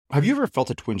Have you ever felt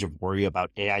a twinge of worry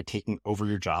about AI taking over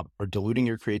your job or diluting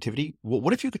your creativity? Well,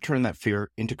 what if you could turn that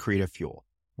fear into creative fuel?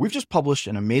 We've just published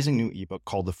an amazing new ebook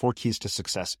called The 4 Keys to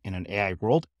Success in an AI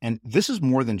World, and this is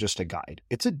more than just a guide.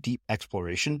 It's a deep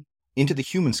exploration into the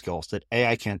human skills that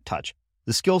AI can't touch,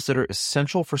 the skills that are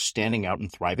essential for standing out and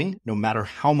thriving, no matter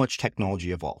how much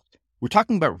technology evolves. We're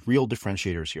talking about real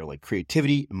differentiators here, like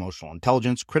creativity, emotional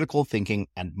intelligence, critical thinking,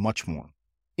 and much more.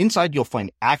 Inside, you'll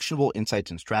find actionable insights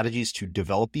and strategies to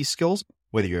develop these skills,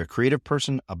 whether you're a creative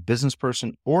person, a business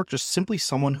person, or just simply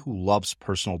someone who loves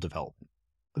personal development.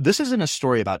 This isn't a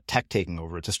story about tech taking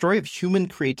over. It's a story of human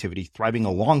creativity thriving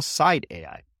alongside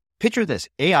AI. Picture this,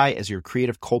 AI as your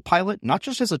creative co-pilot, not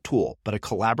just as a tool, but a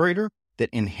collaborator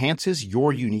that enhances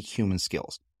your unique human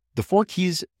skills. The 4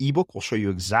 Keys ebook will show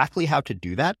you exactly how to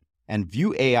do that and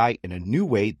view AI in a new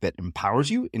way that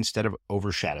empowers you instead of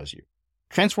overshadows you.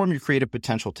 Transform your creative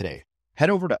potential today. Head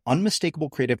over to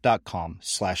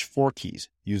unmistakablecreative.com/4keys.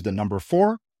 Use the number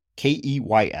 4,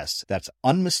 KEYS. That's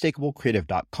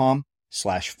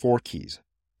unmistakablecreative.com/4keys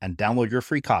and download your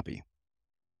free copy.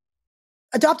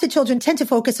 Adopted children tend to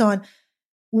focus on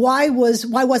why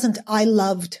wasn't I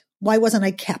loved? Why wasn't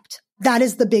I kept? That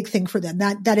is the big thing for them.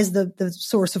 That is the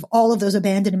source of all of those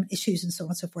abandonment issues and so on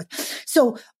and so forth.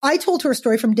 So I told her a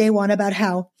story from day one about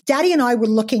how Daddy and I were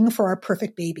looking for our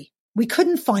perfect baby. We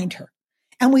couldn't find her.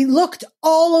 And we looked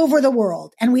all over the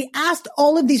world and we asked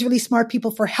all of these really smart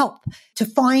people for help to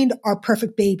find our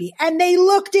perfect baby. And they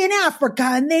looked in Africa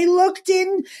and they looked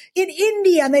in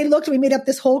India and we made up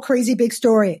this whole crazy big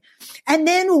story. And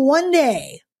then one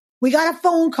day we got a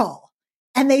phone call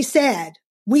and they said,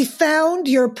 "We found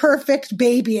your perfect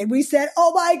baby." And we said,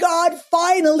 "Oh my God,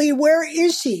 finally, where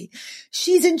is she?"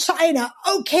 "She's in China."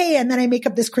 "Okay." And then I make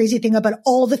up this crazy thing about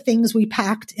all the things we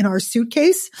packed in our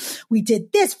suitcase. We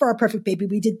did this for our perfect baby.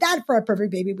 We did that for our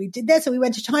perfect baby. We did this and we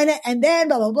went to China and then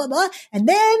blah, blah, blah, blah. And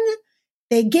then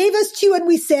they gave us to you and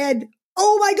we said,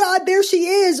 "Oh my God, there she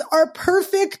is, our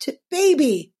perfect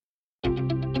baby."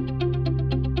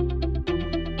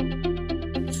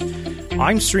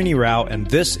 I'm Srini Rao, and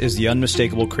this is the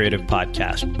Unmistakable Creative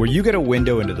Podcast, where you get a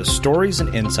window into the stories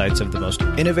and insights of the most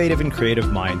innovative and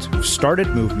creative minds who've started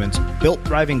movements, built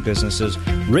thriving businesses,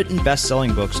 written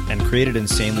best-selling books, and created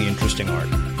insanely interesting art.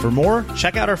 For more,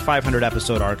 check out our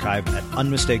 500-episode archive at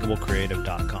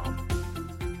unmistakablecreative.com.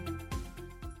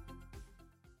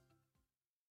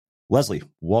 Leslie,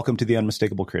 welcome to the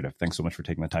Unmistakable Creative. Thanks so much for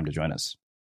taking the time to join us.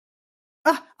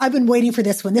 I've been waiting for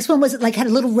this one. This one was like had a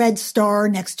little red star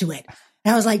next to it.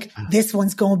 And I was like, this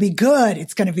one's going to be good.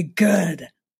 It's going to be good.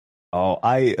 Oh,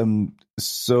 I am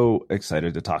so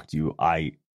excited to talk to you.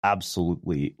 I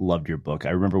absolutely loved your book. I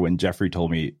remember when Jeffrey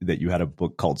told me that you had a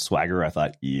book called Swagger, I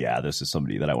thought, yeah, this is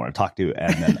somebody that I want to talk to.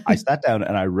 And then I sat down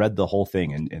and I read the whole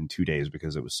thing in 2 days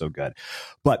because it was so good.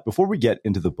 But before we get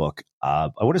into the book,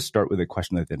 I want to start with a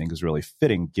question that I think is really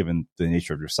fitting given the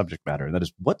nature of your subject matter. And that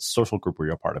is, what social group were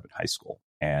you a part of in high school?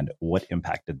 And what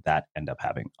impact did that end up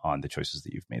having on the choices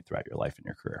that you've made throughout your life and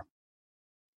your career?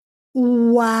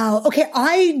 Wow. Okay.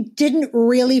 I didn't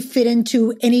really fit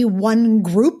into any one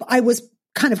group. I was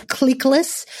kind of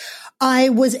cliqueless. I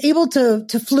was able to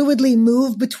fluidly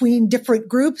move between different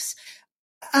groups.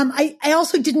 I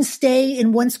also didn't stay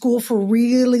in one school for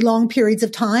really long periods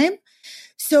of time.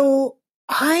 So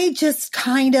I just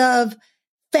kind of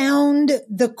found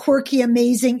the quirky,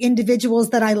 amazing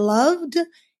individuals that I loved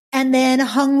and then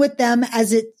hung with them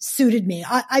as it suited me.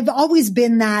 I've always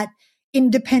been that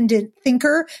independent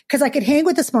thinker because I could hang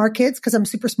with the smart kids because I'm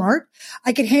super smart.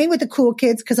 I could hang with the cool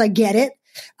kids because I get it.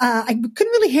 I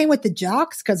couldn't really hang with the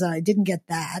jocks because I didn't get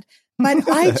that. But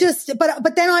I just,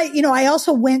 but then I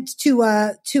also went to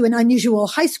an unusual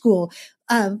high school.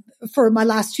 For my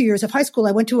last 2 years of high school,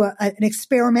 I went to an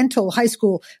experimental high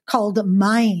school called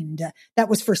Mind that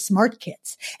was for smart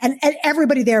kids. And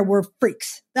everybody there were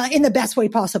freaks in the best way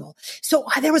possible. So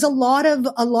there was a lot of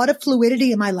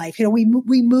fluidity in my life. You know,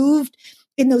 we moved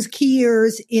in those key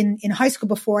years in high school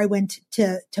before I went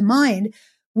to Mind.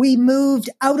 We moved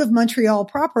out of Montreal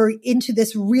proper into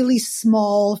this really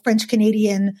small French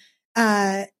Canadian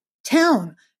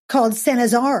town called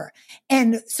Saint-Lazare.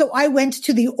 And so I went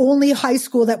to the only high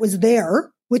school that was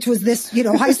there, which was this,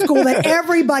 high school that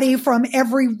everybody from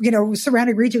every,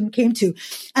 surrounding region came to.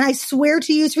 And I swear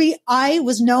to you, Sri, I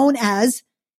was known as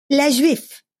La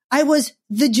Juif. I was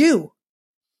the Jew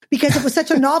because it was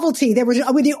such a novelty. We were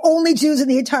the only Jews in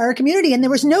the entire community and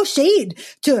there was no shade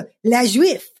to La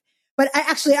Juif. But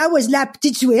I was La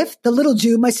Petite Juif, the little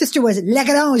Jew. My sister was La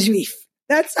Grande Juif.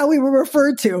 That's how we were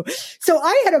referred to. So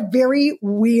I had a very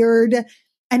weird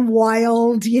and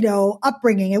wild,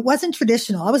 upbringing. It wasn't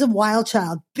traditional. I was a wild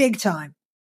child, big time.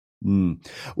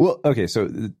 Well, okay. So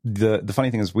the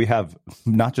funny thing is we have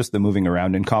not just the moving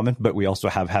around in common, but we also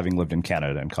have having lived in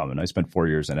Canada in common. I spent 4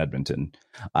 years in Edmonton.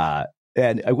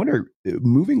 And I wonder,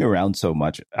 moving around so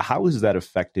much, how has that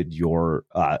affected your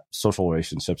social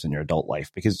relationships in your adult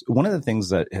life? Because one of the things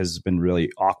that has been really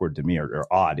awkward to me or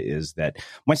odd is that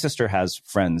my sister has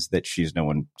friends that she's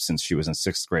known since she was in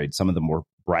 6th grade. Some of them were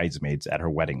bridesmaids at her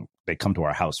wedding. They come to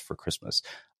our house for Christmas.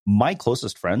 My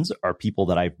closest friends are people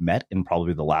that I've met in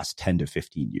probably the last 10 to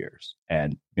 15 years.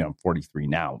 And, I'm 43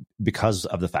 now because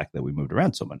of the fact that we moved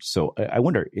around so much. So I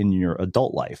wonder, in your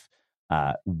adult life,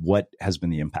 what has been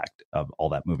the impact of all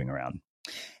that moving around?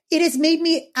 It has made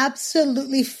me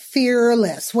absolutely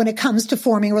fearless when it comes to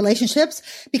forming relationships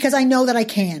because I know that I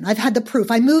can. I've had the proof.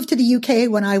 I moved to the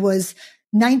UK when I was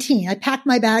 19. I packed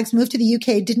my bags, moved to the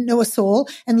UK, didn't know a soul,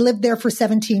 and lived there for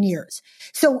 17 years.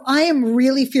 So I am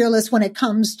really fearless when it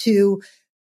comes to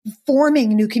forming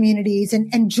new communities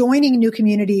and joining new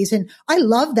communities. And I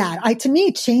love that. To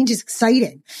me, change is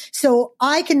exciting. So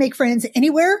I can make friends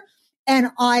anywhere.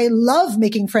 And I love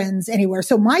making friends anywhere.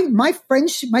 So my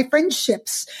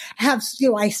friendships have,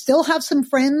 I still have some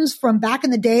friends from back in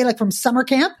the day, like from summer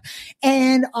camp.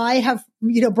 And I have,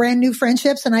 brand new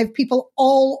friendships, and I have people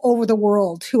all over the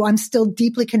world who I'm still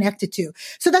deeply connected to.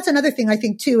 So that's another thing I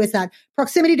think too, is that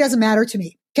proximity doesn't matter to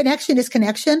me. Connection is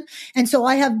connection. And so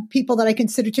I have people that I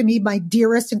consider to me my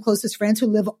dearest and closest friends who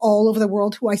live all over the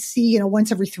world, who I see,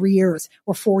 once every 3 years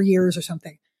or 4 years or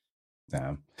something.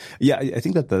 Yeah, I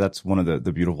think that's one of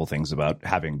the beautiful things about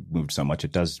having moved so much.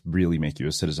 It does really make you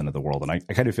a citizen of the world. And I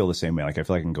kind of feel the same way. Like, I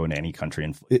feel like I can go into any country.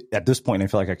 And at this point, I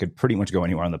feel like I could pretty much go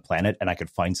anywhere on the planet and I could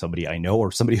find somebody I know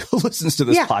or somebody who listens to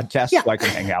this podcast who I can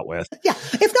hang out with. Yeah.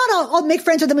 If not, I'll make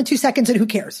friends with them in 2 seconds, and who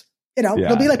cares? It'll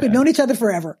be like we've known each other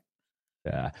forever.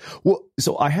 Yeah. Well,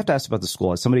 so I have to ask about the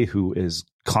school. As somebody who is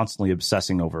constantly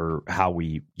obsessing over how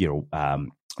we,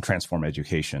 transform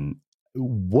education,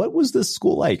 what was this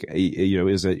school like?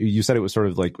 You said it was sort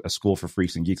of like a school for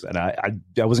freaks and geeks, and I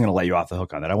wasn't going to let you off the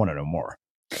hook on that. I want to know more.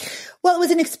 Well, it was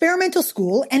an experimental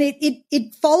school, and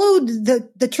it followed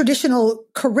the traditional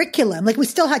curriculum. Like, we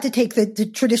still had to take the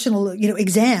traditional,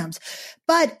 exams,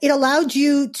 but it allowed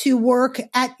you to work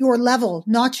at your level,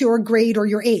 not your grade or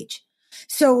your age.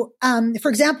 So, for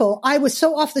example, I was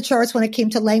so off the charts when it came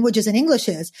to languages and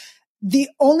Englishes. The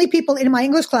only people in my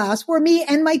English class were me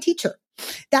and my teacher.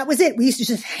 That was it. We used to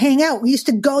just hang out. We used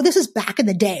to go, this is back in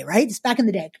the day, right? It's back in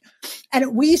the day.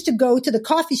 And we used to go to the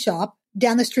coffee shop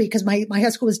down the street, because my high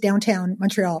school was downtown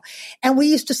Montreal. And we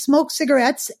used to smoke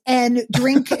cigarettes and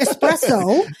drink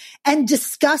espresso and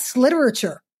discuss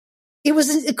literature. It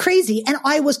was crazy. And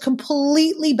I was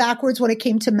completely backwards when it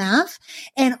came to math.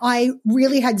 And I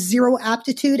really had zero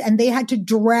aptitude, and they had to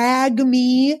drag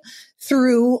me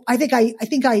through. I think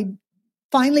I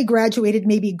finally graduated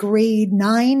maybe grade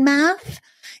 9 math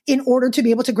in order to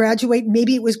be able to graduate.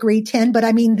 Maybe it was grade 10, but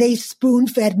I mean, they spoon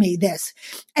fed me this.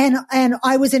 And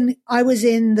I was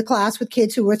in the class with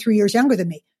kids who were 3 years younger than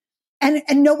me.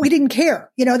 And no, we didn't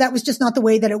care. That was just not the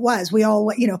way that it was. We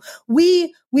all,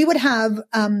 we would have,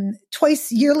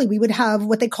 twice yearly, we would have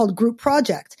what they called group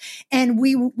project. And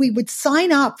we would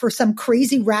sign up for some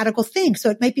crazy radical thing. So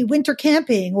it might be winter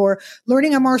camping or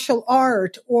learning a martial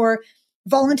art or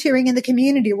volunteering in the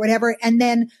community or whatever. And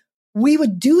then we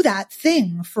would do that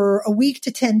thing for a week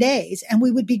to 10 days. And we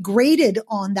would be graded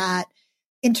on that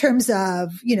in terms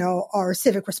of, our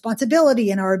civic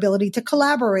responsibility and our ability to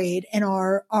collaborate and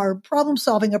our problem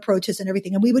solving approaches and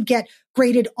everything. And we would get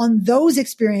graded on those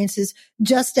experiences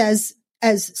just as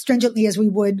stringently as we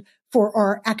would for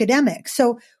our academics.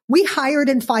 So we hired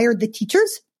and fired the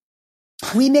teachers.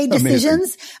 We made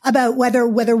decisions about whether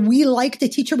we liked a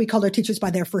teacher. We called our teachers by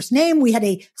their first name. We had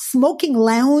a smoking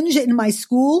lounge in my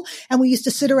school, and we used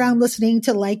to sit around listening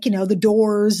to the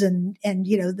Doors and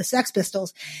the Sex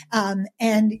Pistols.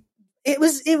 And it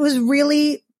was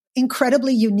really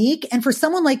incredibly unique. And for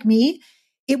someone like me,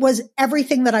 it was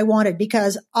everything that I wanted,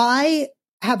 because I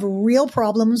have real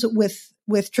problems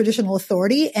with traditional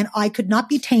authority, and I could not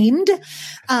be tamed.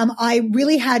 I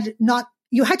really had not.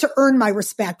 You had to earn my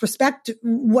respect. Respect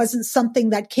wasn't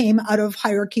something that came out of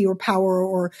hierarchy or power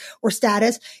or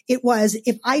status. It was,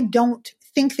 if I don't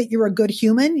think that you're a good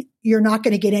human, you're not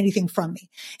going to get anything from me.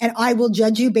 And I will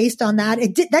judge you based on that.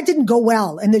 That didn't go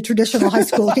well in the traditional high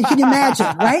school. Can you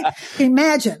imagine, right? Can you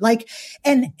imagine?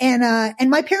 And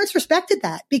my parents respected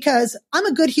that, because I'm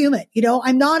a good human.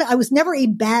 I was never a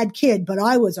bad kid, but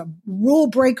I was a rule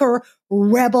breaker,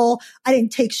 rebel. I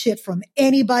didn't take shit from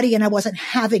anybody, and I wasn't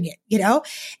having it,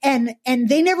 and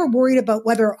they never worried about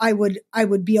whether I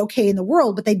would be okay in the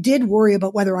world, but they did worry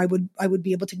about whether I would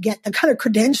be able to get the kind of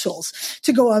credentials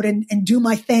to go out and do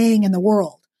my thing thing in the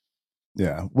world.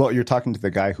 Yeah. Well, you're talking to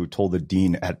the guy who told the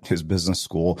dean at his business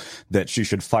school that she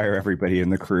should fire everybody in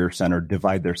the career center,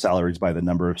 divide their salaries by the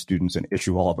number of students, and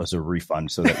issue all of us a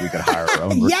refund so that we could hire our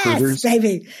own recruiters. Yes,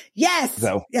 baby. Yes.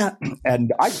 So, yeah.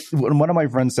 And when one of my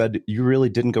friends said, you really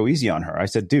didn't go easy on her. I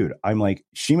said, dude, I'm like,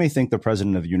 she may think the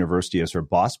president of the university is her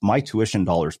boss. My tuition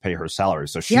dollars pay her salary.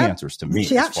 So she answers to me.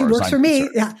 Yeah, she works for me.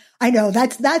 Yeah, I know.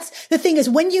 That's the thing is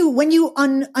when you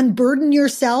unburden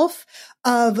yourself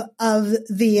of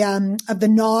the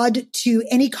nod to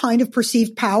any kind of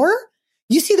perceived power,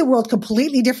 you see the world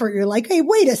completely different. You're like, hey,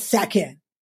 wait a second.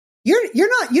 You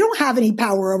don't have any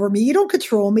power over me. You don't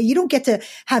control me. You don't get to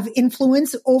have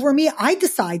influence over me. I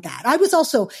decide that. I was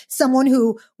also someone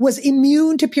who was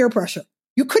immune to peer pressure.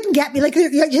 You couldn't get me. Like,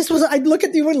 I'd look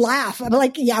at you and laugh. I'm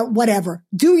like, yeah, whatever.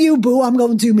 Do you, boo. I'm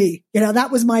going to do me.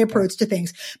 That was my approach to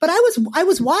things. But I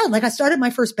was wild. Like, I started my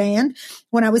first band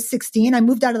when I was 16. I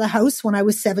moved out of the house when I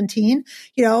was 17.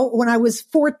 When I was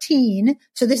 14.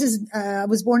 So this is, I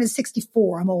was born in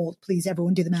 64. I'm old. Please,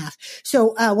 everyone do the math.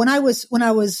 So, when I was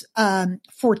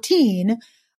 14,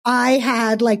 I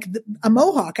had like a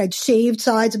mohawk. I'd shaved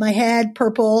sides of my head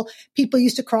purple. People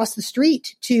used to cross the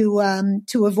street to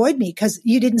avoid me because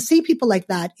you didn't see people like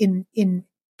that in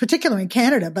particular in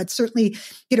Canada, but certainly,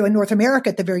 in North America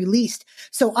at the very least.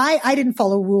 So I didn't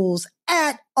follow rules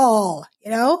at all,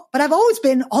 but I've always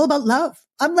been all about love.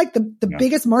 I'm like the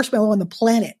biggest marshmallow on the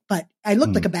planet, but I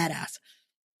look like a badass.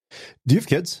 Do you have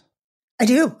kids? I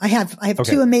do. I have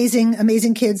two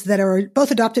amazing kids that are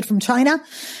both adopted from China.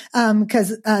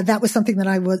 Cause, that was something that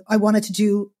I wanted to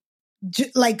do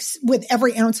like with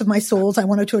every ounce of my soul. I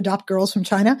wanted to adopt girls from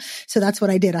China. So that's what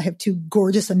I did. I have two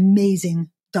gorgeous, amazing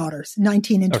daughters,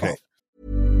 19 and 12. Okay.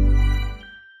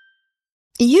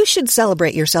 You should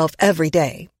celebrate yourself every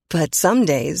day, but some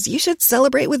days you should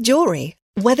celebrate with jewelry.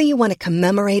 Whether you want to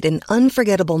commemorate an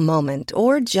unforgettable moment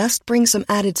or just bring some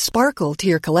added sparkle to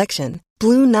your collection,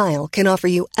 Blue Nile can offer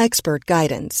you expert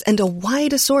guidance and a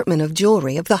wide assortment of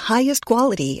jewelry of the highest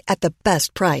quality at the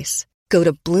best price. Go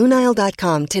to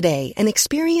BlueNile.com today and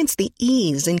experience the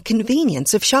ease and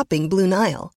convenience of shopping Blue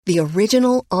Nile, the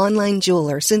original online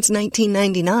jeweler since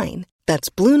 1999. That's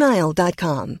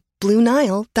BlueNile.com.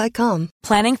 BlueNile.com.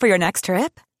 Planning for your next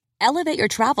trip? Elevate your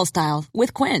travel style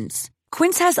with Quince.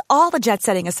 Quince has all the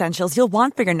jet-setting essentials you'll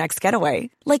want for your next getaway,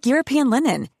 like European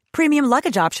linen, premium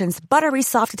luggage options, buttery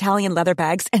soft Italian leather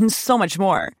bags, and so much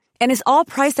more. And is all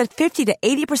priced at 50 to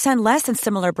 80% less than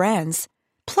similar brands.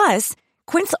 Plus,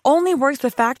 Quince only works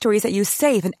with factories that use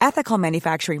safe and ethical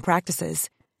manufacturing practices.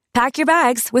 Pack your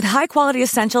bags with high-quality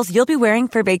essentials you'll be wearing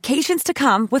for vacations to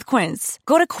come with Quince.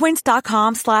 Go to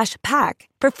quince.com/pack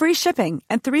for free shipping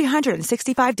and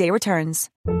 365-day returns.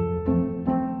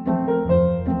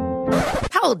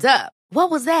 Hold up. What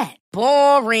was that?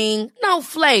 Boring. No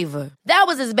flavor. That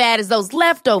was as bad as those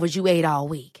leftovers you ate all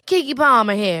week. Keke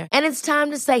Palmer here, and it's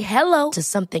time to say hello to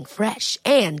something fresh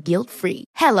and guilt-free.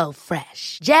 Hello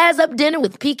Fresh. Jazz up dinner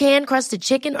with pecan-crusted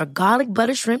chicken or garlic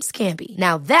butter shrimp scampi.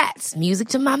 Now that's music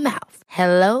to my mouth.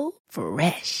 Hello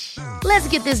Fresh. Let's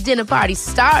get this dinner party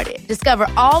started. Discover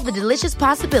all the delicious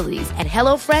possibilities at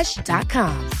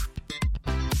HelloFresh.com.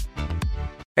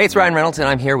 Hey, it's Ryan Reynolds, and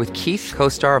I'm here with Keith,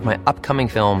 co-star of my upcoming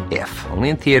film, If, only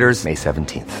in theaters May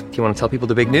 17th. Do you want to tell people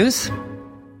the big news?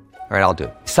 All right, I'll do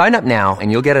it. Sign up now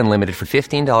and you'll get unlimited for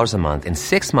 $15 a month and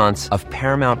 6 months of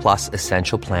Paramount Plus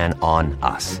Essential Plan on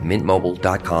us.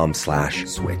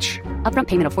 MintMobile.com/switch. Upfront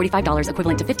payment of $45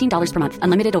 equivalent to $15 per month.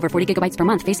 Unlimited over 40 gigabytes per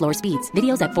month. Face lower speeds.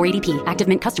 Videos at 480p. Active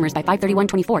Mint customers by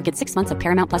 531.24 get 6 months of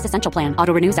Paramount Plus Essential Plan.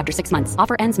 Auto renews after 6 months.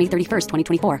 Offer ends May 31st,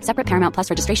 2024. Separate Paramount Plus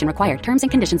registration required. Terms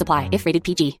and conditions apply if rated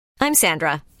PG. I'm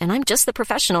Sandra, and I'm just the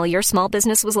professional your small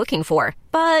business was looking for.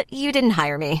 But you didn't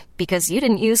hire me because you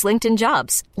didn't use LinkedIn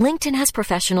Jobs. LinkedIn has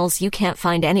professionals you can't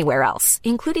find anywhere else,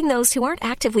 including those who aren't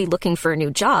actively looking for a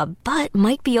new job, but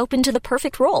might be open to the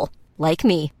perfect role, like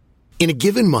me. In a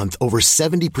given month, over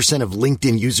 70% of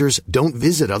LinkedIn users don't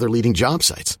visit other leading job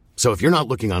sites. So if you're not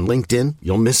looking on LinkedIn,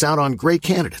 you'll miss out on great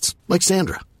candidates like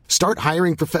Sandra. Start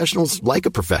hiring professionals like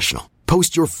a professional.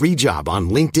 Post your free job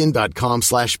on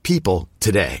linkedin.com/people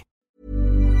today.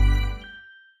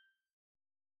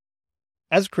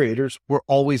 As creators, we're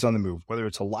always on the move. Whether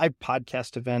it's a live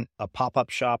podcast event, a pop-up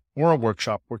shop, or a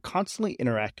workshop, we're constantly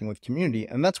interacting with community,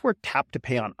 and that's where Tap to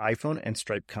Pay on iPhone and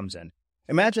Stripe comes in.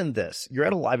 Imagine this. You're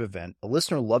at a live event, a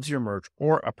listener loves your merch,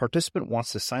 or a participant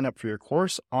wants to sign up for your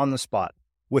course on the spot.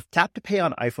 With Tap to Pay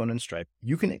on iPhone and Stripe,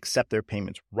 you can accept their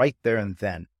payments right there and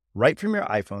then, right from your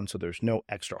iPhone, so there's no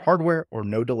extra hardware or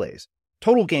no delays.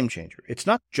 Total game changer. It's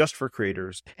not just for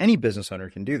creators. Any business owner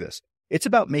can do this. It's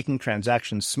about making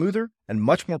transactions smoother and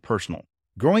much more personal.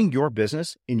 growing your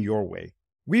business in your way.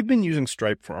 We've been using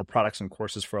Stripe for our products and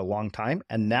courses for a long time,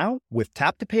 and now with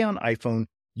Tap to Pay on iPhone,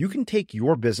 you can take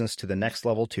your business to the next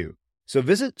level too. So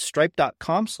visit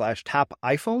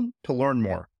stripe.com/tapiphone to learn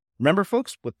more. Remember,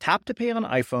 folks, with Tap to Pay on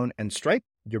iPhone and Stripe,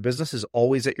 your business is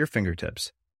always at your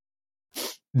fingertips.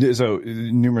 So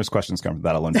numerous questions come from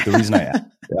that alone. The reason I asked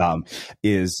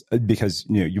is because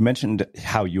you mentioned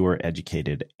how you are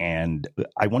educated, and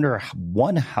I wonder,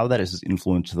 one, how that has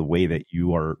influenced the way that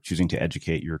you are choosing to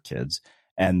educate your kids,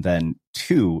 and then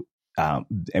two,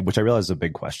 which I realize is a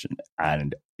big question,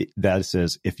 and that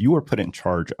says, if you were put in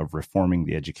charge of reforming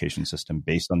the education system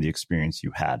based on the experience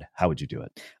you had, how would you do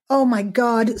it? Oh my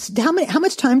God. How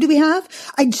much time do we have?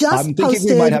 I'm thinking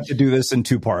we might have to do this in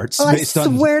two parts. I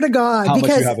swear to God. How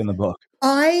much you have in the book.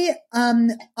 I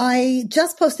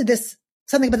just posted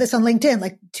something about this on LinkedIn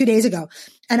like 2 days ago.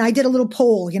 And I did a little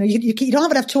poll. You don't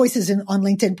have enough choices on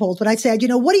LinkedIn polls, but I said,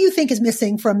 what do you think is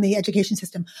missing from the education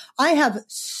system? I have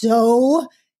so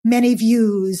many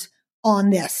views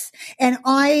on this. And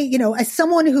I, as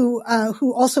someone who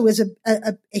also is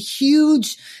a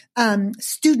huge,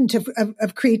 student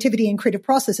of creativity and creative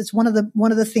process, it's one of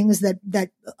the things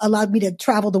that allowed me to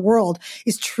travel the world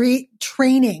is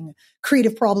training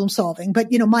creative problem solving. But,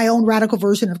 my own radical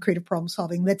version of creative problem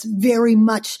solving that's very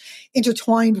much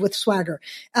intertwined with swagger,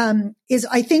 is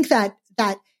I think that,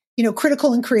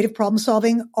 critical and creative problem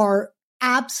solving are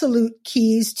absolute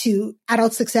keys to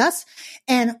adult success.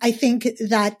 And I think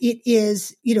that it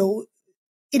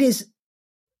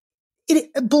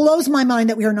blows my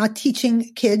mind that we are not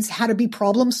teaching kids how to be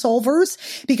problem solvers,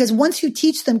 because once you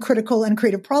teach them critical and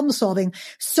creative problem solving,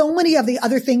 so many of the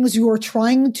other things you are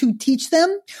trying to teach them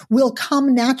will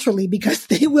come naturally because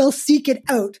they will seek it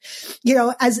out,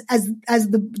 as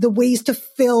the ways to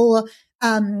fill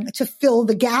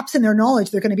the gaps in their knowledge.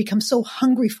 They're going to become so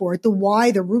hungry for it. The why,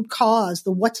 the root cause,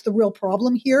 the what's the real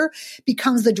problem here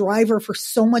becomes the driver for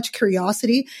so much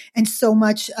curiosity and so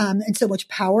much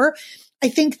power. I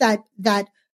think that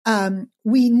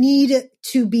we need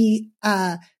to be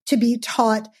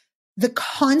taught the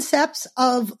concepts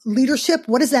of leadership.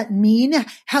 What does that mean?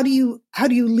 How do you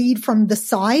lead from the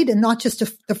side and not just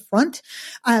the front?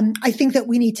 I think that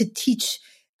we need to teach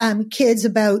kids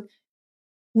about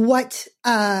what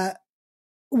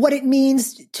it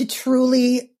means to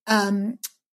truly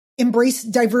embrace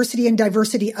diversity and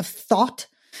diversity of thought.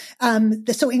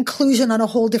 So inclusion on a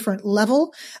whole different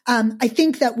level. I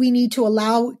think that we need to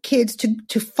allow kids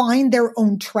to find their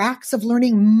own tracks of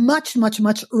learning much, much,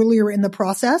 much earlier in the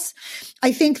process.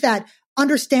 I think that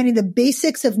understanding the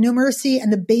basics of numeracy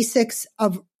and the basics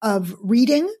of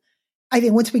reading, I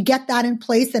think once we get that in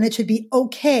place, then it should be,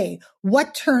 okay,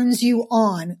 what turns you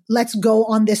on? Let's go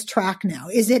on this track now.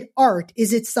 Is it art?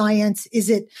 Is it science? Is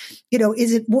it,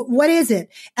 what is it?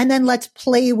 And then let's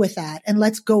play with that and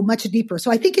let's go much deeper.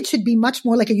 So I think it should be much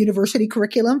more like a university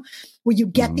curriculum where you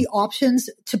get the options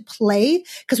to play.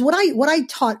 Because what I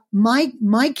taught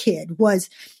my kid was,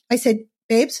 I said,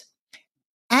 babes,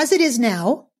 as it is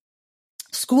now,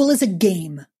 school is a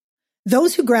game.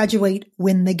 Those who graduate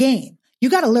win the game. You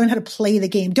got to learn how to play the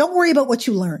game. Don't worry about what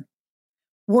you learn.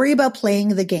 Worry about playing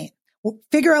the game.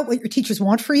 Figure out what your teachers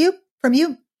want from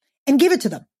you, and give it to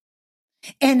them.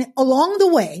 And along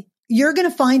the way, you're going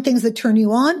to find things that turn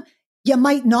you on. You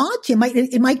might not.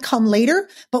 It might come later.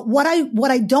 But what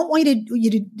I don't want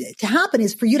you to happen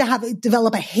is for you to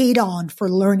develop a hate on for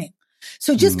learning.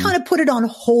 So just kind of put it on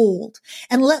hold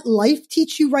and let life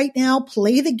teach you right now.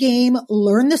 Play the game,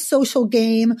 learn the social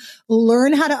game,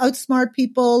 learn how to outsmart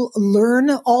people, learn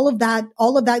all of that,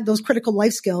 those critical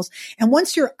life skills. And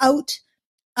once you're out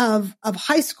of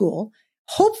high school,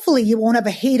 hopefully you won't have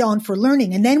a hate on for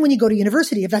learning. And then when you go to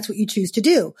university, if that's what you choose to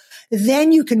do,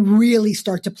 then you can really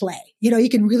start to play. You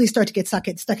can really start to get stuck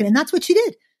in. And that's what she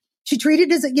did. She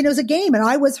treated it as a game. And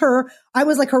I was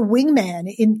like her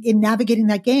wingman in navigating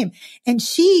that game. And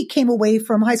she came away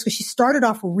from high school. She started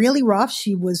off really rough.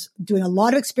 She was doing a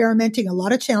lot of experimenting, a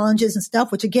lot of challenges and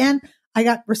stuff, which again, I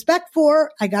got respect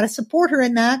for. I got to support her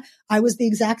in that. I was the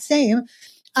exact same.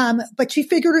 But she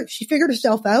figured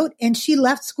herself out and she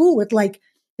left school with like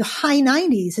the high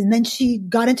 90s. And then she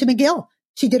got into McGill.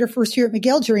 She did her first year at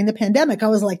McGill during the pandemic. I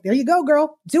was like, there you go,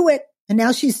 girl, do it. And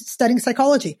now she's studying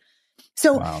psychology.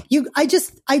 So wow. I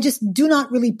just do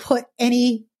not really put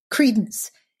any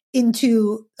credence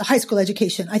into high school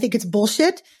education. I think it's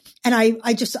bullshit. And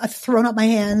I've thrown up my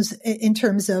hands in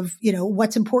terms of,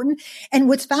 what's important. And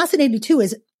what's fascinating too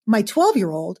is my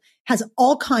 12-year-old has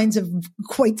all kinds of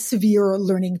quite severe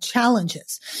learning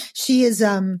challenges. She is,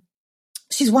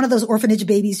 she's one of those orphanage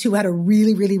babies who had a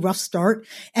really, really rough start.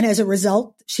 And as a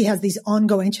result, she has these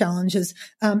ongoing challenges.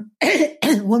 When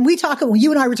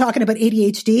you and I were talking about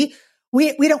ADHD,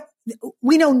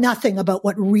 we know nothing about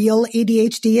what real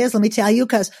ADHD is. Let me tell you,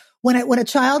 because when a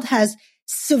child has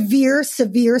severe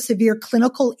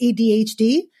clinical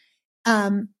ADHD,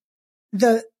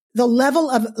 the level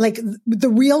of the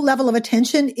real level of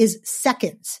attention is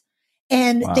seconds,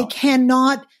 and wow. they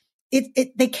cannot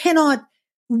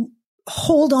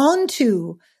hold on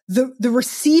to the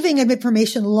receiving of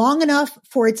information long enough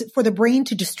for the brain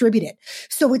to distribute it.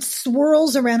 So it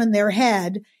swirls around in their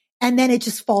head and then it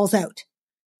just falls out.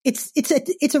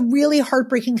 It's a really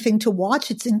heartbreaking thing to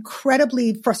watch. It's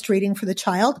incredibly frustrating for the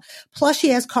child. Plus she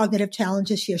has cognitive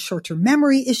challenges. She has short-term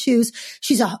memory issues.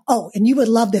 And you would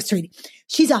love this, Rita.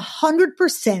 She's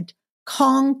 100%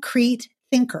 concrete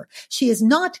thinker. She is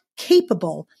not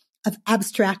capable of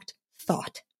abstract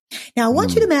thought. Now I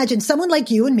want you to imagine someone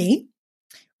like you and me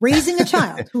raising a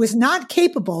child who is not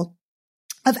capable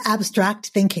of abstract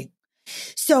thinking.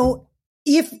 So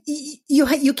if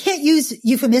you can't use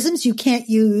euphemisms, you can't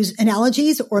use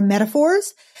analogies or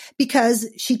metaphors because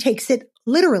she takes it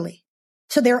literally.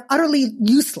 So they're utterly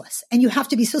useless, and you have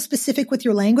to be so specific with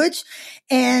your language.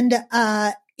 And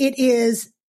it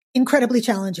is incredibly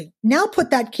challenging. Now put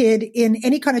that kid in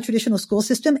any kind of traditional school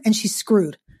system and she's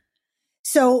screwed.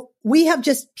 So we have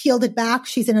just peeled it back.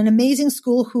 She's in an amazing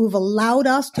school who've allowed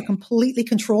us to completely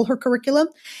control her curriculum.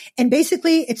 And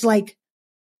basically it's like,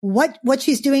 what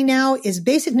she's doing now is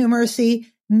basic numeracy,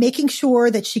 making sure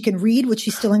that she can read, which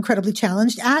she's still incredibly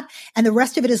challenged at. And the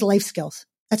rest of it is life skills.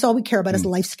 That's all we care about is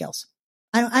life skills.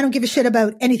 I don't give a shit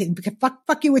about anything because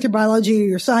fuck you with your biology or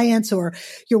your science or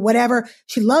your whatever.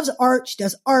 She loves art. She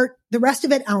does art. The rest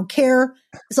of it, I don't care.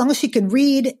 As long as she can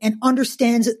read and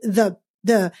understands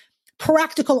the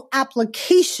practical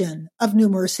application of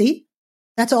numeracy.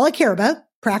 That's all I care about.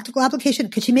 Practical application.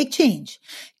 Can she make change?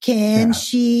 Can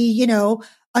she,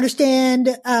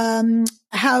 understand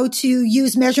how to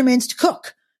use measurements to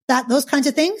cook? Those kinds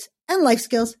of things and life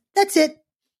skills. That's it.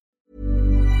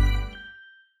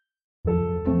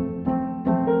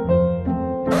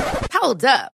 Hold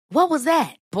up. What was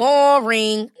that?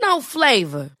 Boring. No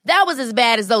flavor. That was as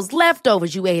bad as those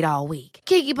leftovers you ate all week.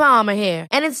 Keke Palmer here,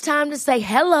 and it's time to say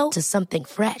hello to something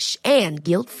fresh and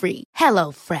guilt-free.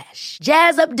 Hello Fresh.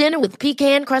 Jazz up dinner with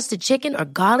pecan-crusted chicken or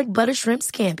garlic butter shrimp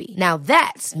scampi. Now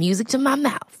that's music to my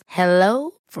mouth.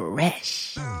 Hello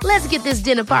Fresh. Let's get this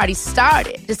dinner party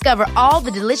started. Discover all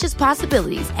the delicious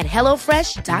possibilities at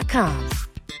HelloFresh.com.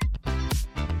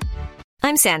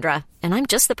 I'm Sandra, and I'm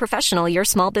just the professional your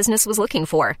small business was looking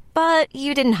for. But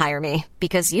you didn't hire me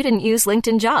because you didn't use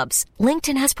LinkedIn Jobs.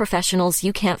 LinkedIn has professionals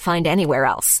you can't find anywhere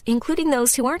else, including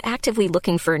those who aren't actively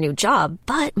looking for a new job,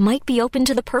 but might be open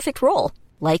to the perfect role,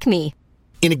 like me.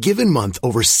 In a given month,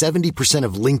 over 70%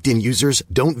 of LinkedIn users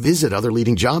don't visit other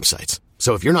leading job sites.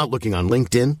 So if you're not looking on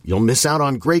LinkedIn, you'll miss out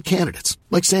on great candidates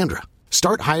like Sandra.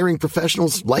 Start hiring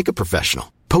professionals like a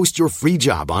professional. Post your free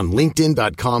job on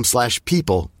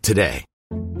linkedin.com/people today.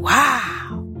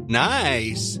 Wow.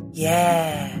 Nice.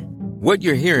 Yeah. What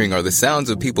you're hearing are the sounds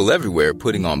of people everywhere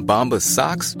putting on Bombas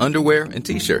socks, underwear, and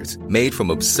T-shirts made from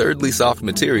absurdly soft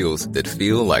materials that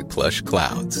feel like plush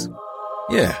clouds.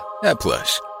 Yeah, that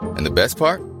plush. And the best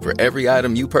part? For every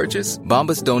item you purchase,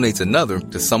 Bombas donates another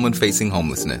to someone facing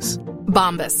homelessness.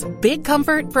 Bombas. Big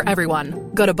comfort for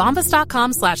everyone. Go to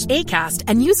bombas.com/ACAST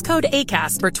and use code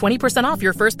ACAST for 20% off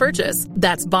your first purchase.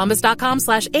 That's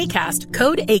bombas.com/ACAST.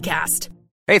 Code ACAST.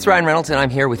 Hey, it's Ryan Reynolds, and I'm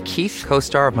here with Keith,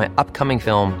 co-star of my upcoming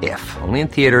film, If, only in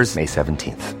theaters May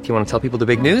 17th. Do you want to tell people the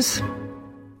big news?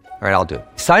 All right, I'll do it.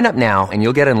 Sign up now and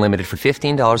you'll get unlimited for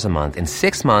 $15 a month and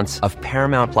 6 months of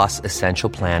Paramount Plus Essential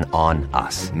Plan on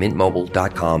us.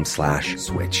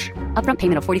 MintMobile.com/switch. Upfront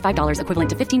payment of $45 equivalent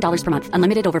to $15 per month.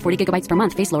 Unlimited over 40 gigabytes per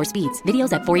month. Face lower speeds.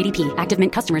 Videos at 480p. Active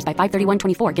Mint customers by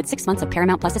 531.24 get 6 months of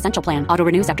Paramount Plus Essential Plan. Auto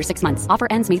renews after 6 months. Offer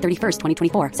ends May 31st,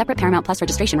 2024. Separate Paramount Plus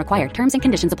registration required. Terms and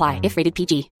conditions apply if rated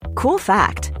PG. Cool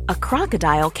fact, a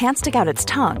crocodile can't stick out its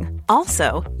tongue.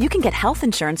 Also, you can get health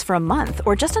insurance for a month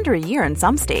or just under a year in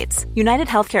some states. United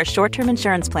Healthcare short-term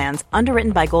insurance plans,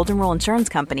 underwritten by Golden Rule Insurance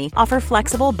Company, offer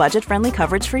flexible, budget-friendly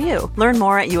coverage for you. Learn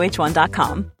more at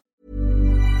UH1.com.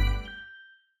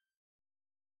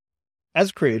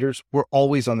 As creators, we're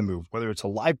always on the move. Whether it's a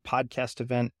live podcast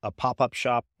event, a pop-up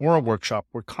shop, or a workshop,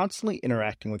 we're constantly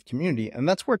interacting with community, and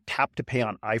that's where Tap to Pay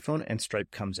on iPhone and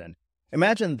Stripe comes in.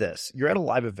 Imagine this. You're at a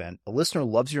live event, a listener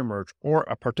loves your merch, or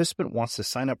a participant wants to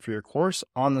sign up for your course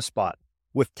on the spot.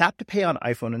 With Tap to Pay on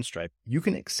iPhone and Stripe, you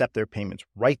can accept their payments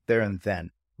right there and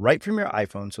then, right from your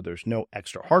iPhone, so there's no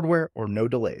extra hardware or no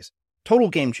delays. Total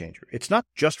game changer. It's not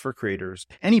just for creators.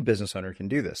 Any business owner can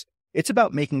do this. It's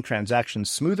about making transactions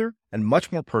smoother and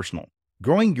much more personal,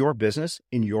 growing your business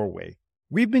in your way.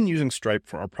 We've been using Stripe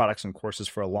for our products and courses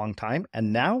for a long time,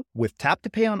 and now with Tap to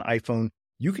Pay on iPhone,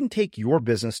 you can take your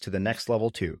business to the next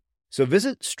level too. So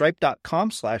visit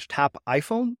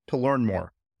stripe.com/tapiphone to learn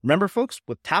more. Remember, folks,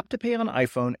 with Tap to Pay on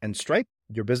iPhone and Stripe,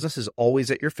 your business is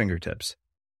always at your fingertips.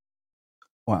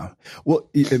 Wow. Well,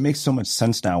 it makes so much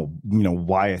sense now,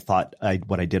 why I thought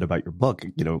what I did about your book.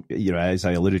 As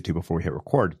I alluded to before we hit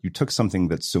record, you took something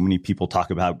that so many people talk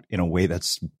about in a way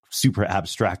that's super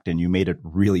abstract and you made it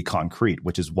really concrete,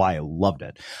 which is why I loved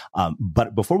it.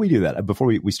 But before we do that, before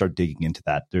we start digging into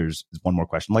that, there's one more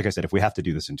question. Like I said, if we have to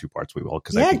do this in 2 parts, we will.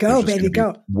 Because I think go, baby,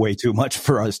 go. Way too much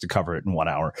for us to cover it in 1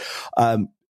 hour.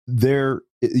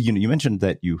 You mentioned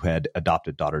that you had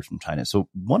adopted daughters from China. So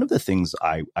one of the things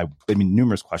I mean,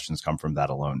 numerous questions come from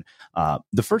that alone.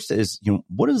 The first is,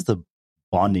 what is the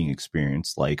bonding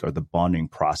experience like, or the bonding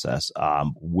process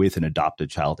with an adopted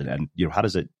child, and how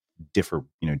does it differ,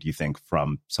 do you think,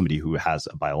 from somebody who has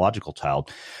a biological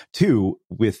child? Two,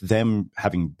 with them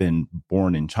having been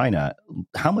born in China,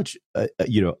 how much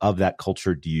of that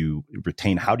culture do you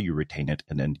retain? How do you retain it?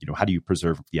 And then how do you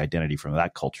preserve the identity from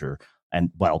that culture, and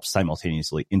while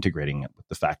simultaneously integrating it with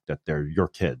the fact that they're your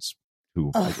kids who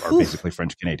are basically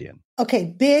French Canadian?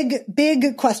 Okay,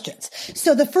 big questions.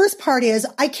 So the first part is,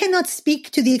 I cannot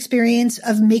speak to the experience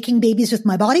of making babies with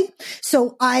my body.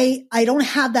 So I don't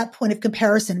have that point of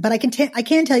comparison, but I can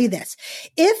tell you this.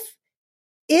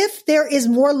 If there is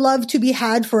more love to be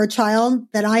had for a child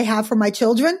than I have for my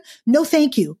children, no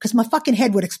thank you, because my fucking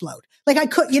head would explode. Like I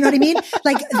could, you know what I mean?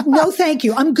 Like, no thank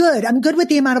you. I'm good. I'm good with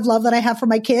the amount of love that I have for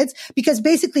my kids, because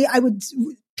basically I would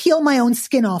peel my own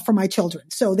skin off for my children.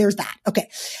 So there's that. Okay.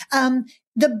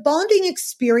 The bonding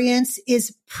experience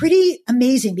is pretty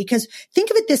amazing, because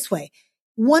think of it this way.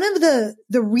 One of the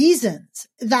reasons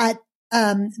that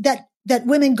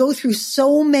women go through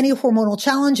so many hormonal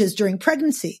challenges during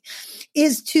pregnancy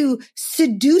is to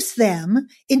seduce them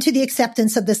into the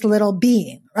acceptance of this little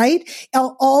being, right?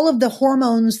 All of the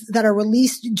hormones that are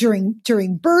released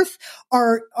during birth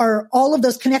are all of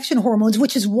those connection hormones,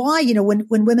 which is why, when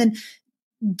women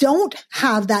don't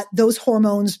have those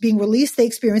hormones being released, they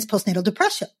experience postnatal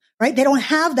depression. Right? They don't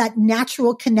have that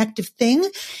natural connective thing,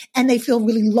 and they feel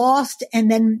really lost, and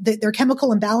then their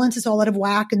chemical imbalance is all out of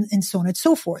whack, and so on and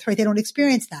so forth, right? They don't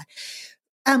experience that.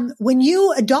 When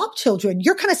you adopt children,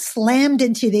 you're kind of slammed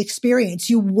into the experience.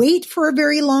 You wait for a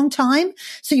very long time.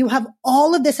 So you have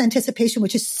all of this anticipation,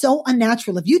 which is so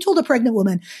unnatural. If you told a pregnant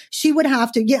woman she would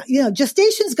have to,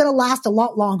 gestation's going to last a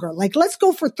lot longer. Like, let's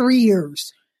go for 3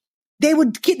 years. They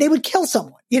would kill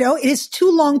someone. It is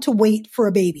too long to wait for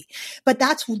a baby. But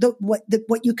that's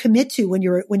what you commit to when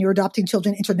you're adopting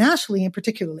children internationally, and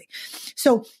particularly.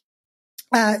 So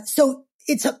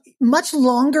it's a much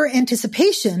longer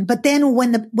anticipation. But then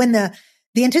when the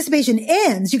anticipation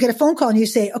ends, you get a phone call and you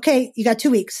say, okay, you got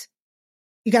 2 weeks.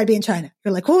 You got to be in China.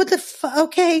 You're like, what the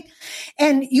okay.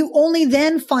 And you only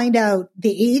then find out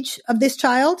the age of this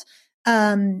child.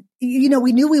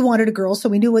 We knew we wanted a girl, so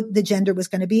we knew what the gender was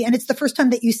going to be. And it's the first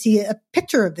time that you see a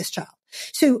picture of this child.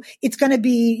 So it's going to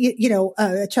be,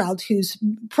 a child who's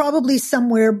probably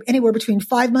anywhere between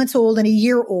 5 months old and a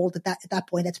year old at that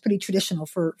point. That's pretty traditional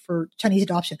for Chinese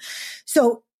adoption.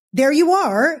 So there you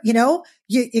are,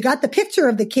 you got the picture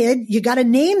of the kid. You got to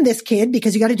name this kid,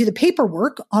 because you got to do the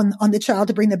paperwork on the child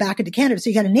to bring them back into Canada.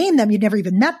 So you got to name them. You'd never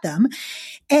even met them.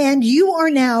 And you are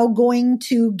now going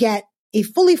to get a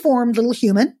fully formed little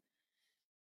human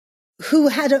who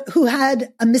had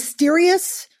a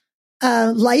mysterious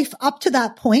life up to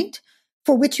that point,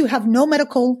 for which you have no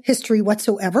medical history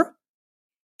whatsoever.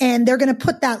 And they're going to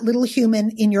put that little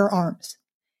human in your arms.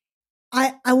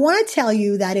 I want to tell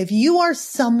you that if you are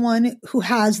someone who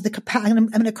has the capacity, I'm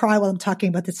going to cry while I'm talking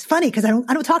about this. It's funny because I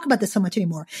don't talk about this so much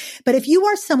anymore. But if you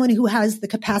are someone who has the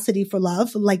capacity for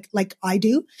love, like I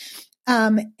do,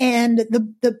 and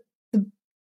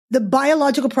the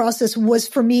biological process was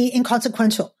for me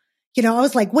inconsequential. I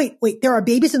was like, wait, there are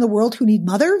babies in the world who need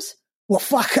mothers? Well,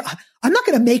 fuck, I'm not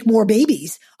going to make more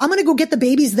babies. I'm going to go get the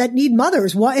babies that need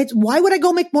mothers. Why would I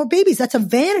go make more babies? That's a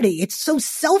vanity. It's so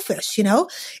selfish,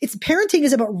 parenting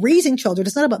is about raising children.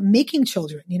 It's not about making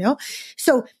children,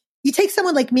 So you take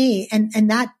someone like me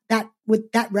and that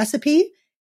with that recipe,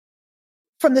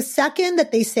 from the second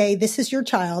that they say, this is your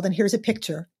child and here's a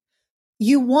picture,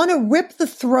 you want to rip the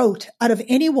throat out of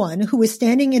anyone who is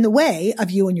standing in the way of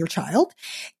you and your child.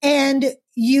 And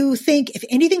you think, if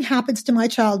anything happens to my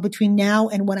child between now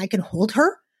and when I can hold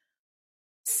her,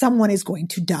 someone is going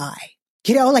to die.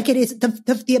 It is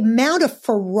the amount of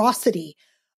ferocity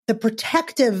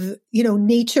protective,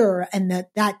 nature and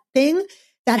that thing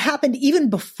that happened even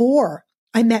before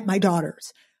I met my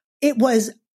daughters. It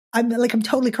was, I'm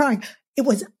totally crying. It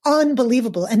was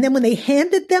unbelievable. And then when they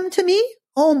handed them to me,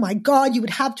 oh my God, you would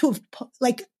have to have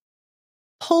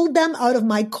pulled them out of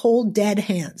my cold, dead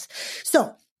hands.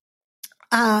 So,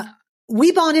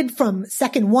 we bonded from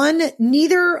second one.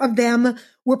 Neither of them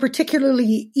were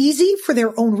particularly easy for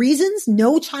their own reasons.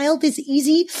 No child is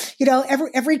easy.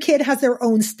 Every kid has their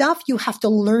own stuff. You have to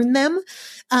learn them.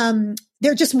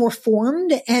 They're just more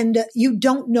formed and you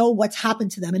don't know what's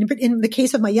happened to them. And in the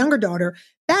case of my younger daughter,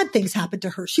 bad things happened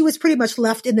to her. She was pretty much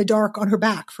left in the dark on her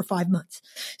back for 5 months.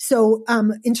 So,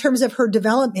 in terms of her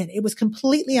development, it was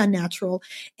completely unnatural.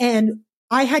 And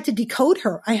I had to decode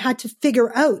her. I had to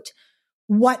figure out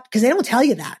because they don't tell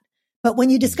you that. But when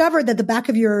you discover that the back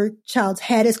of your child's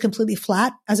head is completely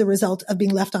flat as a result of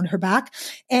being left on her back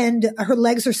and her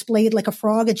legs are splayed like a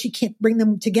frog and she can't bring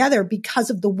them together because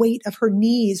of the weight of her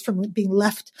knees from being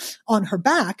left on her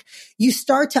back, you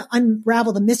start to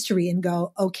unravel the mystery and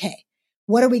go, okay,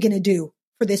 what are we going to do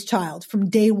for this child from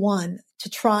day one to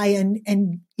try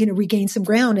and regain some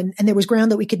ground? And there was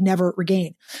ground that we could never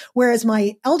regain. Whereas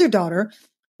my elder daughter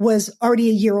was already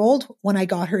a year old when I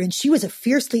got her, and she was a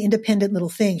fiercely independent little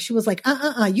thing. She was like,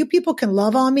 you people can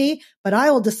love on me, but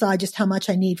I will decide just how much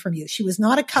I need from you. She was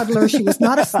not a cuddler. She was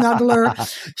not a snuggler.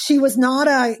 She was not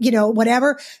a,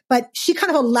 whatever, but she kind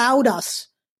of allowed us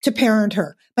to parent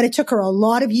her. But it took her a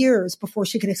lot of years before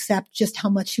she could accept just how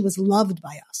much she was loved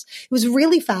by us. It was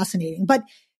really fascinating. But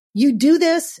you do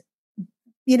this,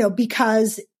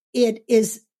 because it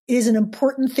is an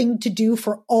important thing to do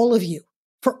for all of you.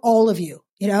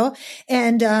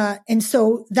 And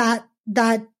so that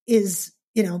is,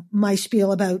 my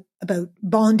spiel about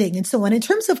bonding and so on. In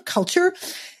terms of culture,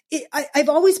 I've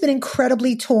always been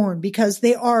incredibly torn because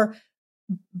they are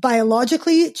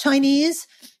biologically Chinese.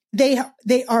 They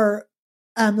are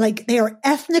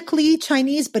ethnically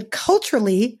Chinese, but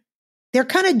culturally they're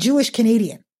kind of Jewish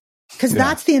Canadian because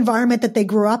that's the environment that they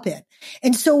grew up in.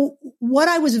 And so what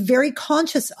I was very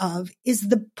conscious of is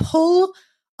the pull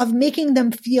of making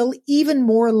them feel even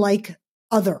more like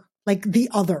the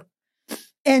other.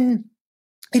 And,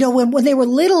 when they were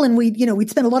little and we'd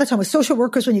spend a lot of time with social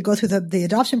workers when you go through the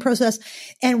adoption process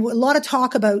and a lot of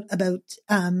talk about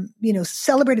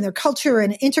celebrating their culture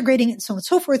and integrating it and so on and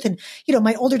so forth. And,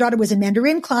 my older daughter was in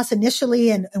Mandarin class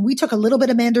initially and we took a little bit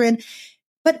of Mandarin.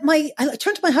 But I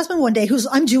turned to my husband one day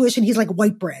I'm Jewish and he's like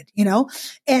white bread,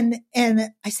 and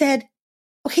I said,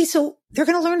 okay, so they're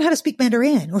going to learn how to speak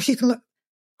Mandarin or she's going to learn.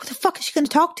 Who the fuck is she going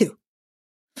to talk to?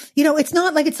 It's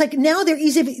not like, it's like now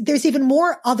there's even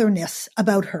more otherness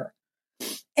about her.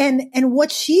 And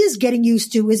what she is getting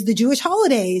used to is the Jewish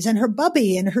holidays and her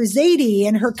bubby and her Zaidi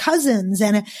and her cousins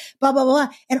and blah, blah, blah.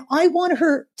 And I want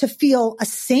her to feel a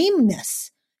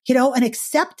sameness, an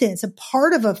acceptance, a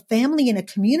part of a family and a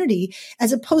community,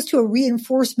 as opposed to a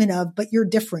reinforcement of, but you're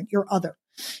different, you're other.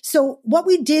 So what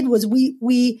we did was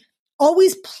we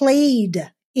always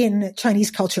played in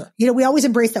Chinese culture. We always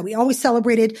embraced that. We always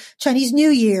celebrated Chinese New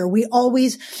Year. We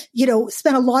always,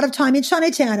 spent a lot of time in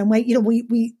Chinatown and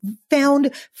we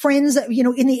found friends,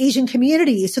 in the Asian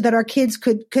community so that our kids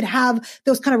could have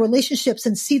those kind of relationships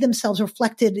and see themselves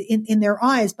reflected in their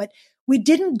eyes. But we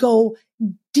didn't go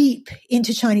deep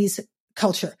into Chinese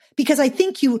culture because I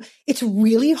think it's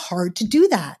really hard to do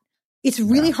that. It's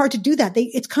really hard to do that.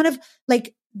 It's kind of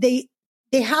like they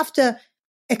have to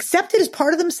accept it as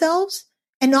part of themselves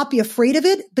and not be afraid of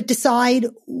it, but decide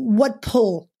what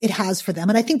pull it has for them.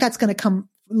 And I think that's going to come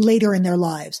later in their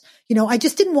lives. I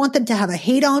just didn't want them to have a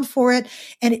hate on for it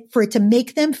and for it to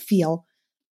make them feel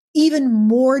even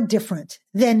more different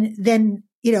than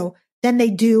they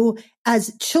do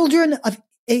as children of,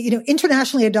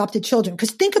 internationally adopted children. Because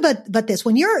think about this.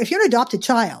 If you're an adopted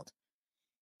child,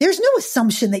 there's no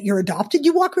assumption that you're adopted.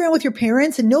 You walk around with your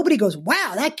parents and nobody goes,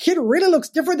 wow, that kid really looks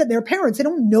different than their parents. They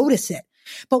don't notice it.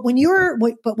 But when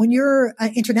you're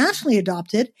internationally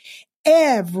adopted,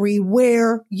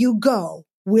 everywhere you go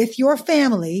with your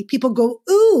family, people go,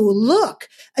 ooh, look,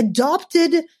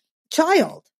 adopted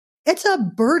child. It's a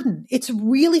burden. It's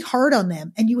really hard on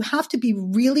them. And you have to be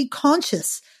really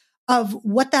conscious of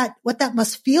what that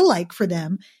must feel like for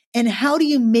them. And how do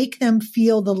you make them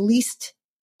feel the least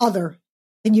other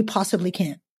than you possibly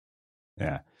can?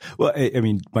 Yeah. Well, I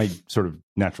mean, my sort of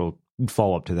natural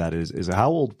follow-up to that is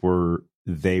how old were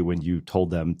they when you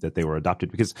told them that they were adopted?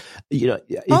 Because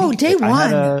day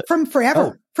one, from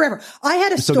forever. I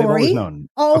had a story.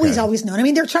 Always known. I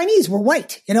mean, they're Chinese. We're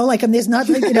white. There's not like, it's not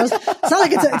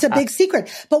like it's a big secret.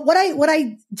 But what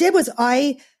I did was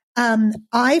I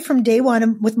I, from day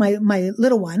one with my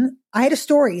little one, I had a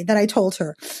story that I told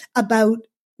her about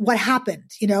what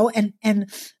happened, and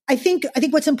I think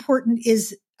what's important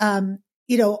is,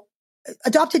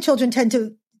 adopted children tend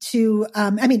to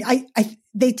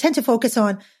they tend to focus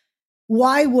on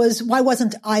why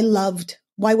wasn't I loved?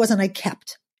 Why wasn't I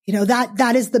kept?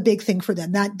 That is the big thing for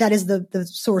them. That is the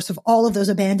source of all of those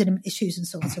abandonment issues and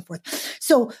so on and so forth.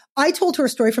 So I told her a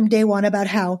story from day one about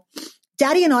how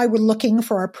Daddy and I were looking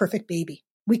for our perfect baby.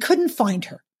 We couldn't find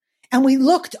her. And we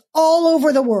looked all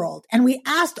over the world and we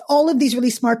asked all of these really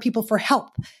smart people for help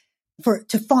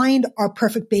to find our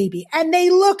perfect baby. And they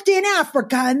looked in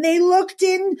Africa and they looked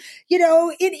in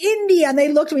India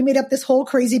and we made up this whole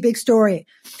crazy big story.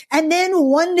 And then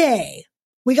one day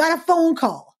we got a phone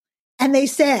call and they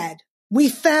said, we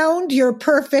found your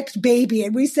perfect baby.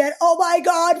 And we said, oh my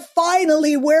God,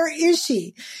 finally, where is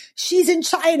she? She's in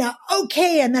China.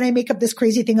 Okay. And then I make up this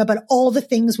crazy thing about all the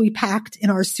things we packed in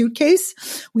our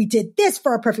suitcase. We did this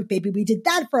for our perfect baby. We did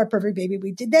that for our perfect baby.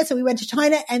 We did this. And we went to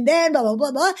China and then blah, blah,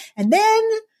 blah, blah. And then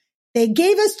they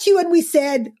gave us to, and we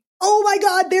said, oh my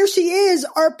God, there she is,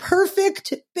 our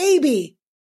perfect baby.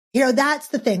 That's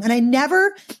the thing. And I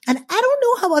don't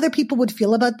know how other people would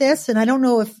feel about this. And I don't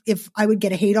know if I would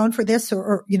get a hate on for this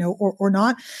or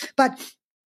not, but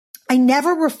I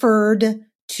never referred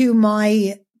to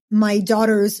my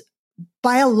daughter's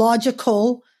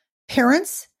biological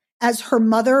parents as her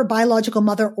mother, biological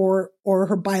mother, or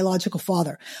her biological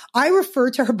father. I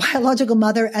refer to her biological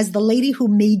mother as the lady who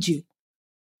made you.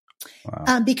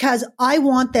 Wow. Because I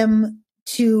want them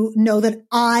to know that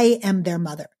I am their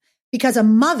mother. Because a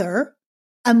mother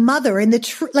in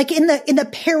the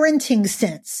parenting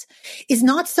sense is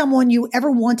not someone you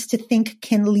ever want to think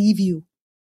can leave you.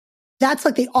 That's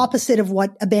like the opposite of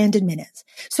what abandonment is.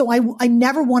 So I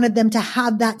never wanted them to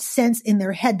have that sense in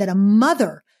their head that a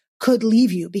mother could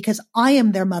leave you because I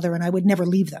am their mother and I would never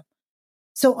leave them.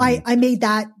 So I made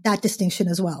that distinction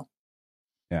as well.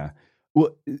 Yeah.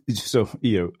 Well, so,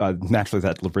 naturally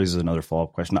that raises another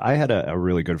follow-up question. I had a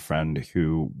really good friend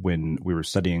who, when we were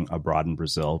studying abroad in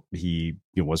Brazil, he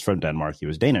was from Denmark. He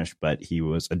was Danish, but he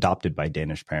was adopted by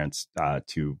Danish parents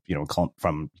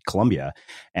from Colombia.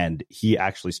 And he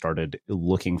actually started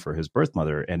looking for his birth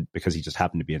mother, and because he just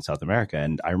happened to be in South America.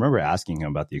 And I remember asking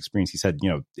him about the experience. He said,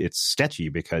 it's sketchy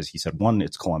because he said, one,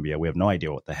 it's Colombia. We have no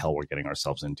idea what the hell we're getting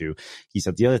ourselves into. He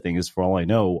said, the other thing is, for all I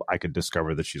know, I could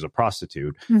discover that she's a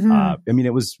prostitute. Mm-hmm.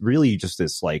 It was really just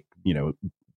this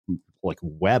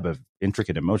web of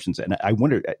intricate emotions. And I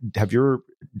wonder, have your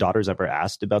daughters ever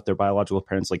asked about their biological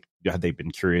parents? Like, have they been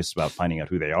curious about finding out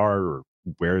who they are or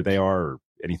where they are or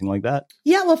anything like that?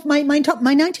 Yeah, well, my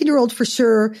 19-year-old for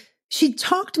sure, she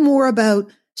talked more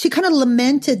about, she kind of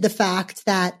lamented the fact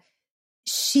that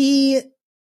she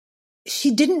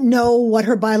didn't know what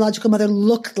her biological mother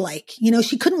looked like.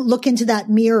 She couldn't look into that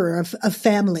mirror of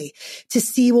family to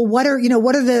see, well, what are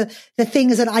the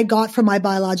things that I got from my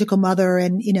biological mother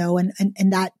and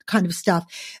that kind of stuff.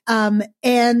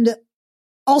 And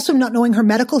also not knowing her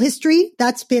medical history,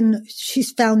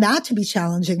 she's found that to be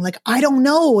challenging. Like, I don't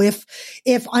know if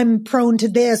I'm prone to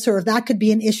this or if that could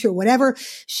be an issue or whatever.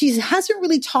 She hasn't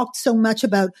really talked so much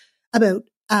about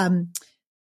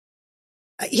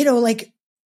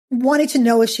wanted to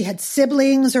know if she had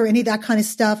siblings or any of that kind of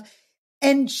stuff.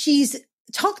 And she's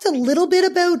talked a little bit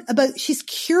about she's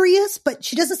curious, but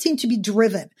she doesn't seem to be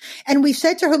driven. And we've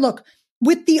said to her, look,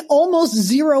 with the almost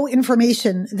zero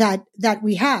information that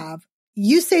we have,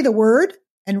 you say the word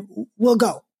and we'll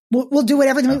go. We'll do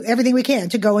everything we can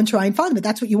to go and try and find them. But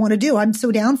that's what you want to do. I'm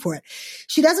so down for it.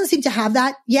 She doesn't seem to have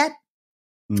that yet.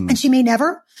 And she may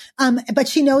never, but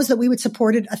she knows that we would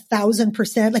support it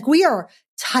 1,000%. Like, we are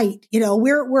tight,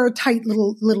 we're a tight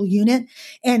little unit.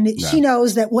 And she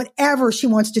knows that whatever she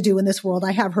wants to do in this world,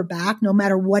 I have her back, no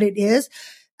matter what it is.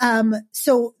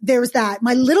 So there's that.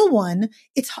 My little one,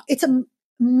 it's a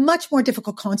much more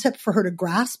difficult concept for her to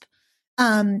grasp.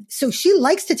 So she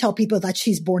likes to tell people that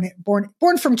she's born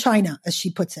from China, as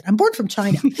she puts it. I'm born from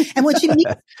China. And when she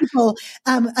meets people,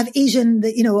 of Asian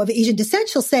descent,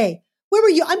 she'll say, where were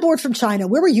you? I'm born from China.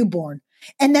 Where were you born?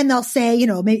 And then they'll say,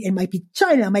 it might be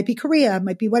China, it might be Korea, it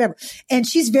might be whatever. And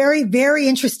she's very, very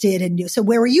interested in you. So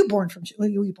where were you born from? Were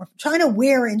you born from China?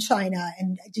 Where in China?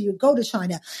 And do you go to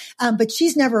China? But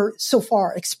she's never so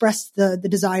far expressed the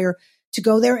desire to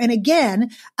go there. And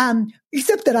again,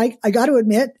 except that I got to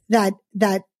admit that,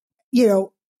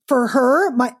 for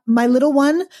her, my little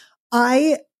one,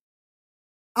 I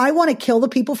want to kill the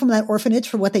people from that orphanage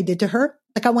for what they did to her.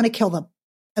 Like, I want to kill them.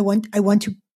 I want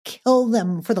to kill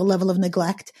them for the level of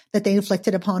neglect that they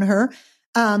inflicted upon her.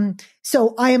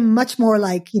 So I am much more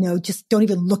like, just don't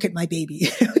even look at my baby.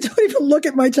 Don't even look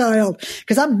at my child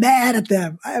because I'm mad at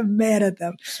them. I am mad at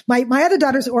them. My other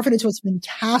daughter's orphanage was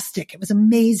fantastic. It was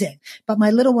amazing. But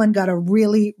my little one got a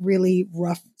really, really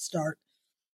rough start.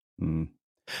 Mm.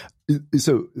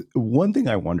 So one thing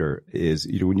I wonder is,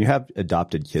 when you have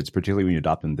adopted kids, particularly when you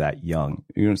adopt them that young,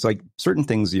 it's like certain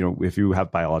things, if you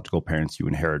have biological parents, you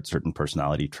inherit certain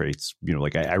personality traits.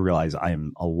 Like I realize I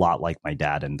am a lot like my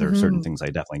dad, and there are certain things I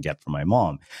definitely get from my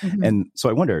mom. And so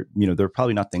I wonder, there are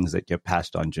probably not things that get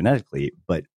passed on genetically,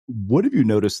 but what have you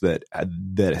noticed that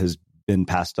has been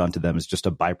passed on to them as just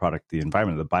a byproduct of the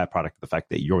environment, the byproduct of the fact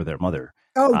that you're their mother?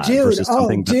 Versus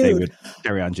something that they would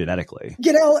carry on genetically.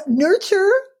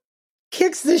 Nurture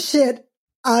kicks the shit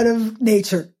out of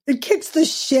nature. It kicks the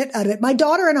shit out of it. My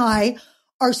daughter and I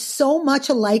are so much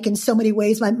alike in so many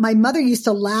ways. My mother used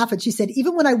to laugh and she said,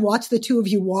 even when I watch the two of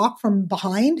you walk from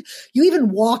behind, you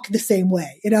even walk the same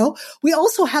way. We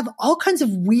also have all kinds of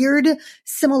weird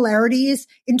similarities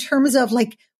in terms of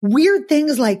like weird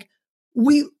things like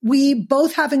we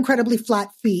both have incredibly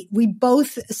flat feet. We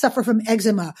both suffer from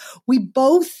eczema. We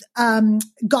both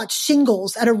got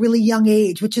shingles at a really young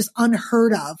age, which is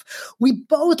unheard of. We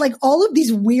both like all of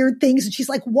these weird things. And she's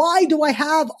like, why do I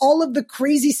have all of the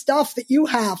crazy stuff that you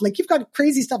have? Like, you've got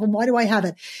crazy stuff, and why do I have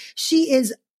it? She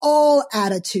is all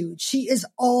attitude. She is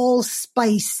all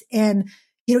spice and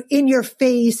in your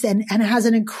face, and has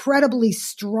an incredibly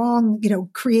strong,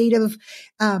 creative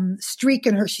streak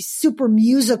in her. She's super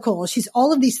musical. She's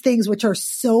all of these things which are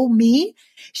so me.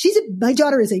 My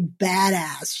daughter is a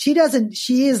badass.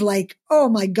 She is like, oh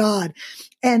my God.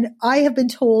 And I have been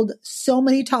told so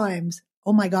many times,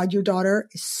 oh my God, your daughter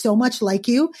is so much like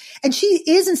you. And she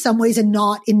is in some ways and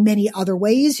not in many other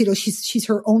ways. She's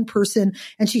her own person,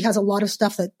 and she has a lot of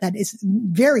stuff that is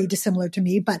very dissimilar to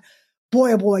me, but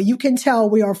boy, oh boy, you can tell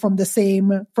we are from the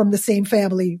same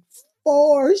family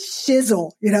for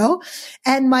shizzle,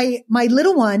 And my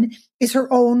little one is her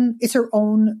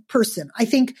own person. I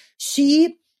think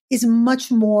she is much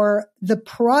more the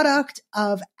product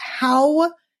of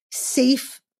how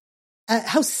safely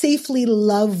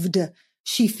loved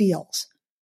she feels.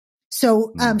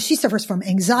 So, she suffers from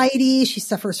anxiety. She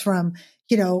suffers from,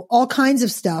 all kinds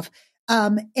of stuff.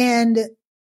 And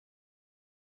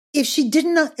if she did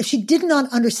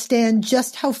not understand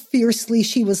just how fiercely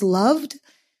she was loved,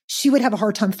 she would have a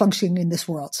hard time functioning in this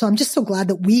world. So I'm just so glad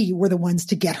that we were the ones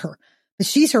to get her. But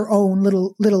she's her own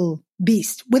little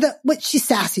beast. She's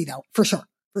sassy though, for sure.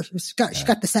 She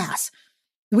got the sass.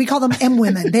 We call them M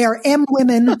women. They are M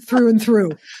women through and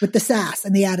through with the sass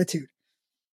and the attitude.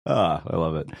 I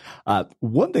love it.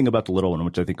 One thing about the little one,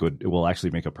 which I think will actually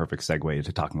make a perfect segue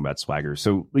into talking about swagger.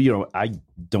 So, I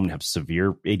don't have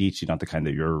severe ADHD, not the kind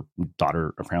that your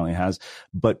daughter apparently has.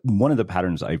 But one of the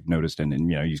patterns I've noticed,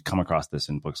 and you come across this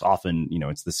in books often,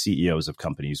 it's the CEOs of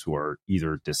companies who are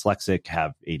either dyslexic,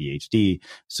 have ADHD.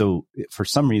 So for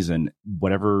some reason,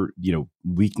 whatever,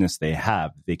 weakness they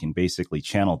have, they can basically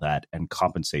channel that and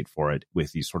compensate for it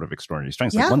with these sort of extraordinary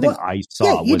strengths. Yeah, like one thing I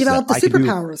saw you develop the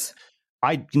superpowers.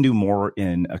 I can do more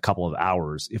in a couple of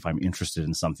hours if I'm interested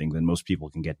in something than most people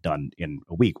can get done in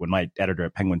a week. When my editor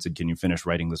at Penguin said, can you finish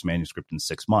writing this manuscript in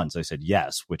 6 months? I said,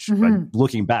 yes, which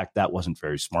looking back, that wasn't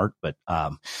very smart, but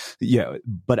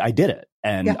but I did it.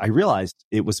 And I realized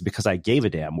it was because I gave a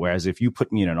damn. Whereas if you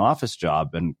put me in an office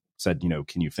job and said,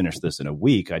 can you finish this in a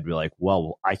week? I'd be like,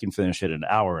 well, I can finish it in an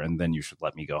hour and then you should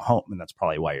let me go home. And that's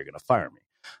probably why you're going to fire me.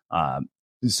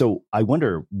 So I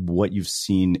wonder what you've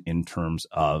seen in terms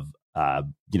of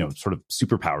sort of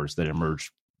superpowers that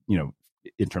emerge,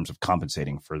 in terms of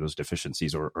compensating for those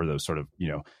deficiencies or those sort of,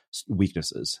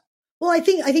 weaknesses. Well, I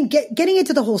think getting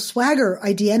into the whole swagger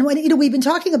idea, and when, we've been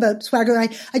talking about swagger, I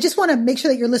just want to make sure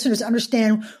that your listeners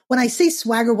understand when I say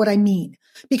swagger, what I mean.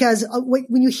 Because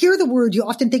when you hear the word, you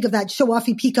often think of that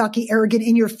show-offy, peacocky, arrogant,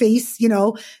 in your face,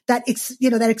 that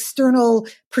external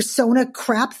persona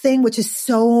crap thing, which is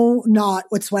so not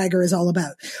what swagger is all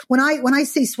about. When I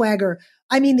say swagger,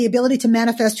 I mean the ability to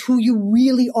manifest who you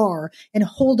really are and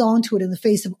hold on to it in the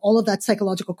face of all of that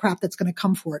psychological crap that's going to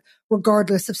come for it,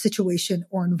 regardless of situation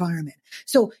or environment.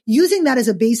 So using that as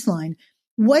a baseline,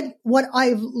 what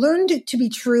I've learned to be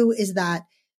true is that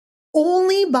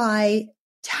only by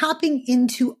tapping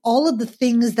into all of the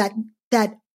things that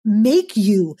make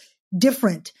you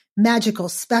different, magical,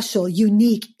 special,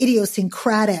 unique,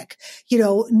 idiosyncratic,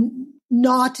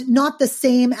 not the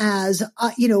same as,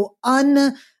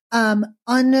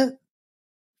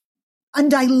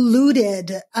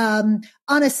 undiluted,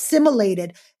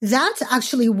 unassimilated, that's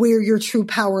actually where your true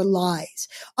power lies.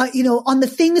 On the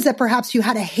things that perhaps you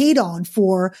had a hate on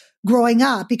for growing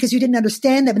up because you didn't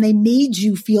understand them and they made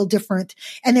you feel different.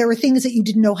 And there were things that you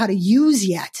didn't know how to use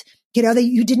yet.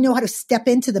 You didn't know how to step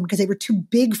into them because they were too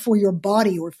big for your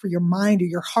body or for your mind or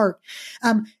your heart.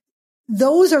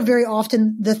 Those are very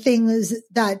often the things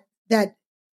that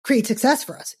create success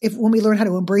for us when we learn how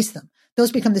to embrace them.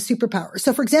 Those become the superpowers.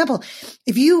 So for example,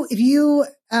 if you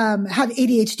have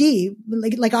ADHD,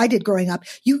 like I did growing up,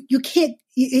 you can't,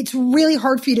 it's really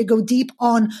hard for you to go deep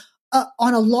on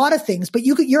a lot of things, but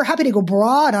you're happy to go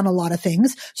broad on a lot of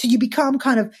things. So you become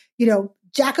kind of,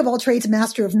 jack of all trades,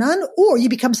 master of none, or you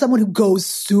become someone who goes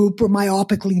super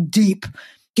myopically deep,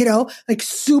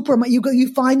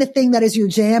 you find the thing that is your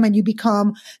jam and you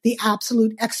become the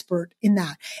absolute expert in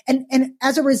that. And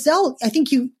as a result, I think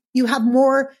you have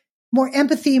more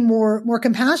empathy, more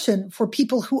compassion for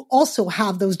people who also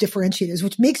have those differentiators,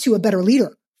 which makes you a better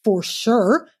leader for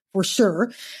sure.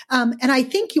 And I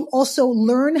think you also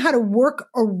learn how to work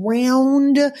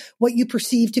around what you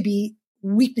perceive to be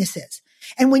weaknesses.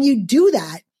 And when you do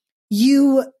that,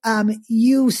 you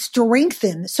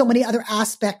strengthen so many other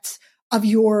aspects of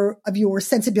your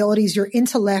sensibilities, your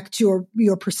intellect, your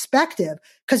perspective,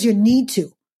 because you need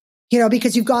to.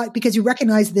 Because you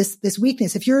recognize this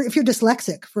weakness. If you're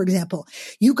dyslexic, for example,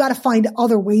 you got to find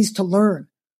other ways to learn.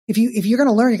 If you're going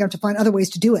to learn, you're going to have to find other ways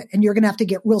to do it, and you're going to have to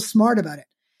get real smart about it.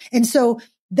 And so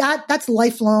that's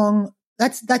lifelong.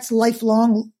 That's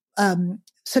lifelong,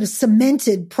 sort of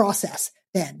cemented process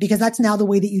then, because that's now the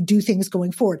way that you do things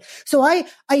going forward. So I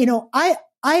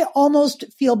almost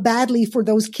feel badly for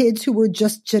those kids who were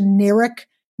just generic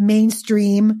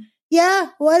mainstream. Yeah,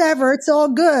 whatever. It's all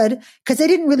good. Because they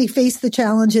didn't really face the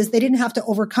challenges. They didn't have to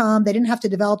overcome. They didn't have to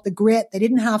develop the grit. They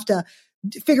didn't have to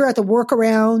figure out the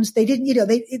workarounds. They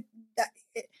didn't,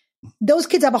 those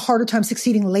kids have a harder time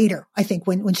succeeding later, I think,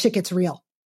 when shit gets real.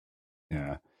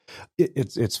 Yeah.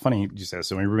 It's funny you said.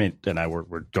 So my roommate and I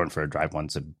were going for a drive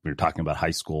once, and we were talking about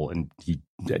high school, and he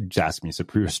asked me, he said,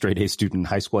 "You're a straight A student in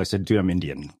high school?" I said, "Dude, I'm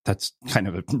Indian. That's kind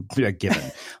of a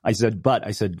given." I said,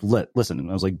 listen, and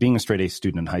I was like, being a straight A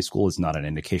student in high school is not an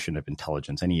indication of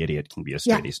intelligence. Any idiot can be a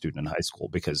straight A student in high school,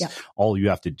 because all you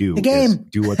have to do is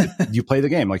do you play the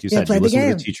game. Like you said, you listen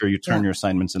to the teacher, you turn your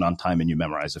assignments in on time, and you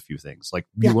memorize a few things. Like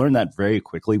you learn that very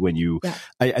quickly when you,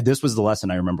 this was the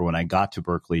lesson I remember when I got to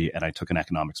Berkeley and I took an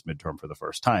economics midterm for the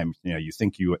first time. You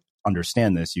think you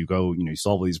understand this, you go, you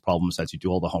solve all these problem sets, you do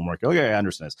all the homework. Okay, I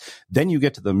understand this. Then you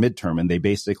get to the midterm and they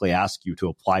basically ask you to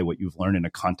apply what you've learned in a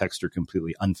context you're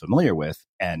completely unfamiliar with.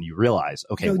 And you realize,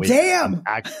 okay, damn,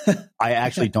 I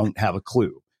actually don't have a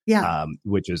clue. Yeah.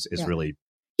 Which is really.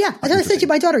 Yeah. As I said to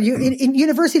my daughter, in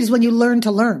university is when you learn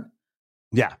to learn.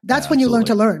 Yeah. That's when you learn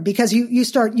to learn, because you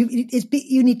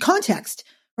need context,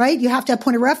 right? You have to have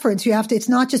point of reference. It's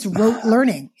not just rote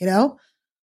learning,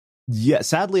 Yeah,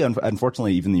 sadly,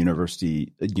 unfortunately, even the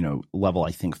university, level,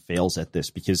 I think fails at this,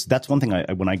 because that's one thing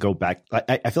when I go back,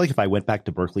 I feel like if I went back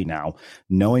to Berkeley now,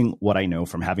 knowing what I know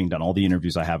from having done all the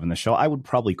interviews I have in the show, I would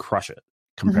probably crush it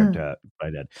compared to what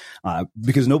I did,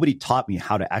 because nobody taught me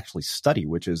how to actually study,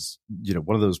 which is,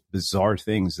 one of those bizarre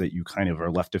things that you kind of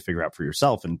are left to figure out for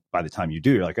yourself. And by the time you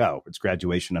do, you're like, oh, it's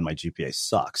graduation and my GPA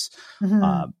sucks.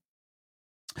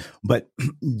 But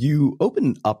you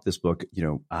open up this book,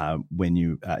 when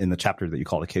you, in the chapter that you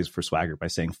call The Case for Swagger, by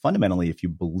saying, fundamentally, if you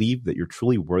believe that you're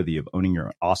truly worthy of owning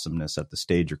your awesomeness at the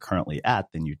stage you're currently at,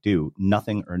 then you do.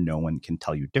 Nothing or no one can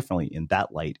tell you differently. In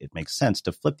that light, it makes sense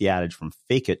to flip the adage from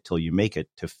fake it till you make it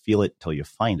to feel it till you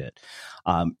find it.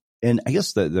 And I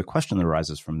guess the question that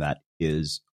arises from that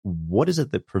is, what is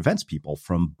it that prevents people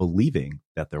from believing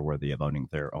that they're worthy of owning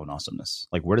their own awesomeness?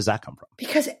 Like, where does that come from?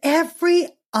 Because every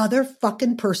other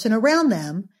fucking person around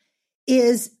them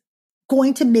is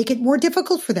going to make it more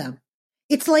difficult for them.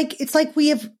 It's like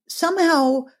we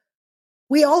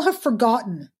all have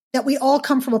forgotten that we all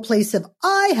come from a place of,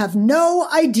 I have no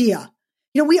idea.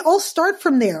 We all start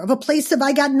from there, of a place of,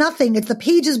 I got nothing. It's the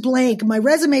page is blank. My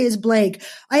resume is blank.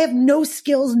 I have no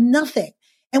skills, nothing.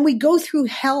 And we go through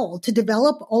hell to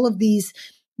develop all of these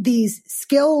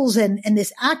skills and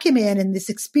this acumen and this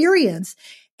experience.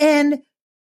 And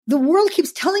the world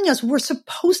keeps telling us we're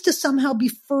supposed to somehow be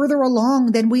further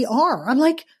along than we are. I'm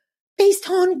like, based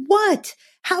on what?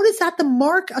 How is that the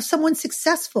mark of someone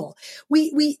successful?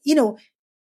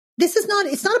 This is not,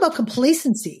 it's not about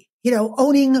complacency,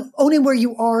 owning where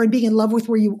you are and being in love with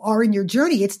where you are in your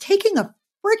journey. It's taking a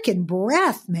freaking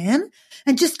breath, man.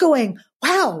 And just going,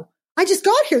 wow, I just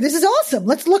got here. This is awesome.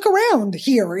 Let's look around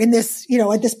here in this,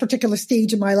 at this particular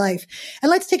stage of my life. And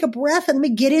let's take a breath and let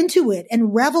me get into it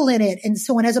and revel in it and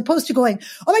so on, as opposed to going,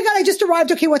 oh my God, I just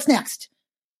arrived. Okay, what's next?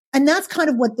 And that's kind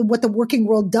of what the working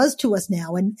world does to us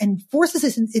now and forces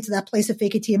us into that place of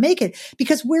fake it till you make it,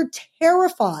 because we're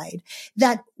terrified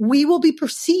that we will be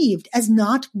perceived as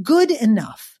not good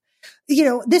enough.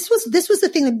 This was the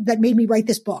thing that made me write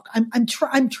this book.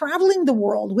 I'm traveling the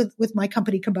world with my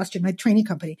company, Combustion, my training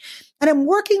company, and I'm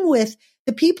working with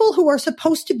the people who are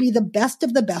supposed to be the best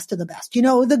of the best of the best.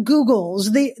 The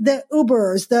Googles, the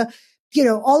Ubers,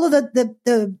 all of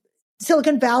the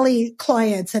Silicon Valley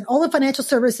clients and all the financial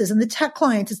services and the tech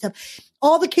clients and stuff,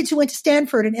 all the kids who went to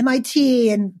Stanford and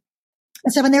MIT and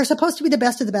stuff, and they're supposed to be the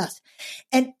best of the best.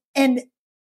 And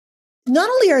not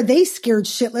only are they scared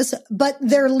shitless, but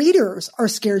their leaders are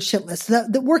scared shitless.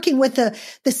 The working with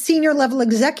the senior level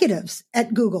executives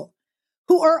at Google,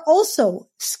 who are also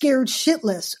scared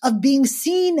shitless of being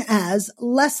seen as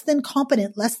less than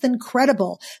competent, less than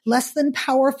credible, less than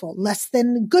powerful, less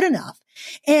than good enough.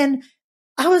 And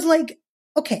I was like,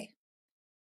 okay,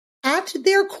 at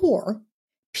their core,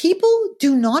 people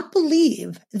do not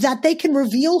believe that they can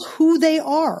reveal who they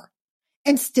are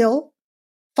and still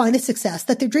find the success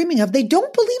that they're dreaming of. They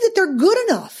don't believe that they're good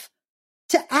enough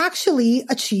to actually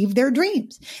achieve their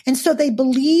dreams. And so they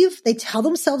tell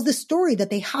themselves this story that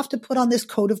they have to put on this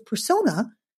code of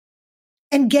persona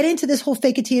and get into this whole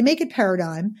fake it till you make it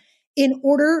paradigm in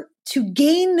order to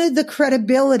gain the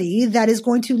credibility that is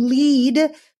going to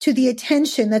lead to the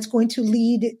attention that's going to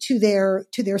lead to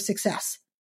their success.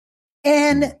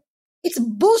 And it's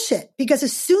bullshit, because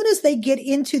as soon as they get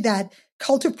into that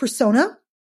cult of persona,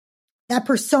 that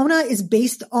persona is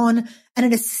based on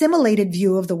an assimilated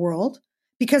view of the world,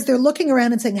 because they're looking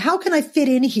around and saying, how can I fit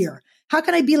in here? How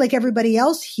can I be like everybody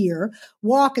else here,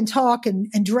 walk and talk and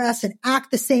dress and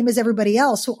act the same as everybody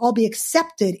else, so I'll be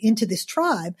accepted into this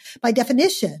tribe? By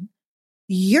definition,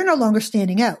 you're no longer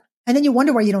standing out. And then you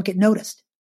wonder why you don't get noticed.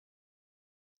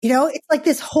 It's like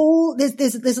this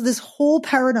whole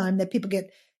paradigm that people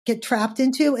get trapped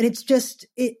into. And it's just,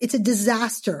 it's a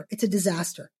disaster. It's a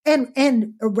disaster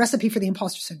and a recipe for the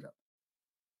imposter syndrome.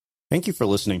 Thank you for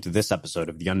listening to this episode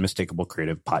of the Unmistakable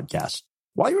Creative Podcast.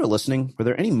 While you were listening, were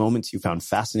there any moments you found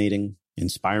fascinating,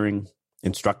 inspiring,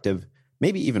 instructive,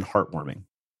 maybe even heartwarming?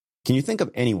 Can you think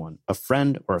of anyone, a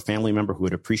friend or a family member who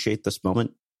would appreciate this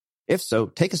moment? If so,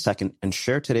 take a second and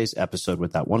share today's episode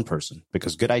with that one person,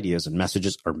 because good ideas and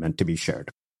messages are meant to be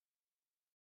shared.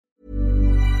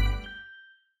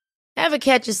 Ever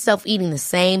catch yourself eating the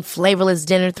same flavorless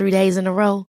dinner 3 days in a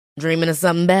row? Dreaming of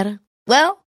something better?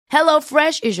 Well,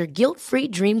 HelloFresh is your guilt-free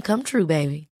dream come true,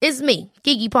 baby. It's me,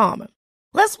 Keke Palmer.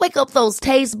 Let's wake up those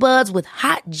taste buds with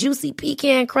hot, juicy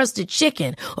pecan-crusted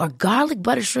chicken or garlic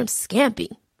butter shrimp scampi.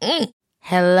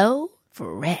 Hello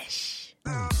Fresh.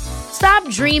 Stop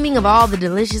dreaming of all the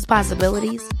delicious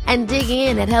possibilities and dig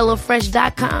in at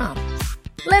HelloFresh.com.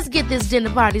 Let's get this dinner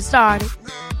party started.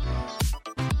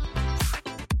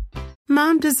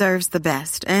 Mom deserves the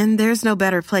best, and there's no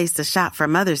better place to shop for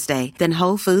Mother's Day than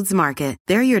Whole Foods Market.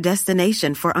 They're your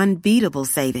destination for unbeatable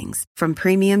savings, from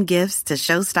premium gifts to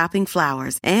show-stopping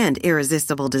flowers and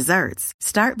irresistible desserts.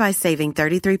 Start by saving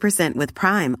 33% with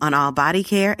Prime on all body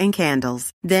care and candles.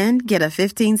 Then get a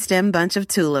 15-stem bunch of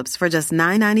tulips for just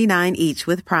 $9.99 each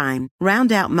with Prime.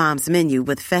 Round out Mom's menu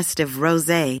with festive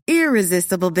rosé,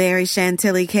 irresistible berry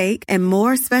chantilly cake, and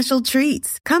more special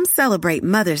treats. Come celebrate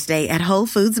Mother's Day at Whole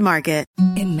Foods Market.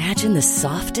 Imagine the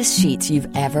softest sheets you've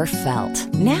ever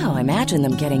felt. Now imagine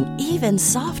them getting even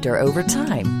softer over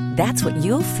time. That's what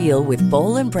you'll feel with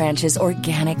Boll & Branch's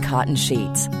organic cotton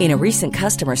sheets. In a recent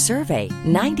customer survey,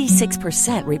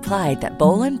 96% replied that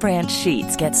Boll & Branch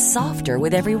sheets get softer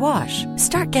with every wash.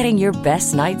 Start getting your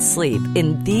best night's sleep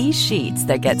in these sheets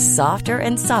that get softer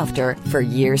and softer for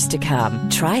years to come.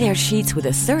 Try their sheets with a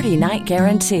 30-night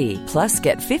guarantee. Plus,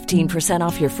 get 15%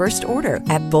 off your first order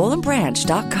at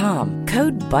bollandbranch.com.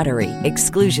 Code BUTTERY.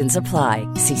 Exclusions apply.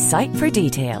 See site for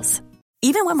details.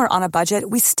 Even when we're on a budget,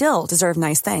 we still deserve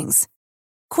nice things.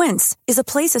 Quince is a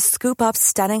place to scoop up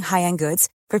stunning high-end goods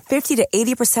for 50 to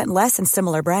 80% less than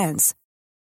similar brands.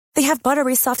 They have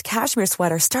buttery soft cashmere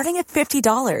sweaters starting at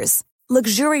 $50,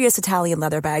 luxurious Italian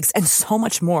leather bags, and so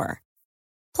much more.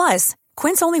 Plus,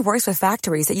 Quince only works with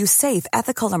factories that use safe,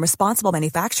 ethical, and responsible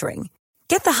manufacturing.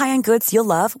 Get the high-end goods you'll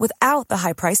love without the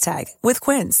high price tag with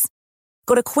Quince.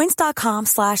 Go to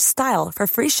quince.com/style for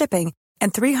free shipping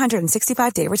and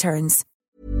 365-day returns.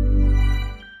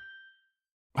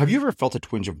 Have you ever felt a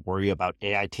twinge of worry about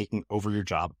AI taking over your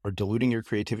job or diluting your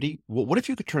creativity? Well, what if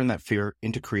you could turn that fear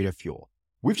into creative fuel?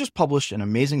 We've just published an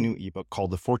amazing new ebook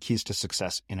called The 4 Keys to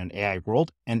Success in an AI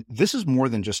World, and this is more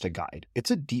than just a guide.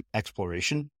 It's a deep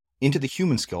exploration into the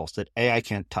human skills that AI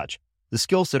can't touch, the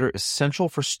skills that are essential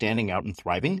for standing out and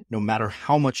thriving no matter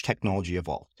how much technology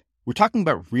evolved. We're talking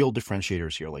about real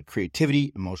differentiators here like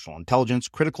creativity, emotional intelligence,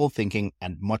 critical thinking,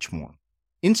 and much more.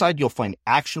 Inside, you'll find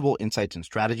actionable insights and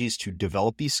strategies to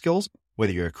develop these skills,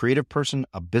 whether you're a creative person,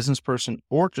 a business person,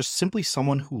 or just simply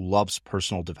someone who loves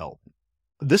personal development.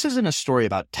 This isn't a story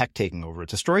about tech taking over.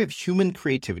 It's a story of human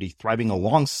creativity thriving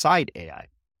alongside AI.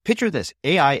 Picture this,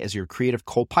 AI as your creative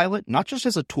co-pilot, not just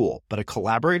as a tool, but a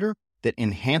collaborator that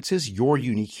enhances your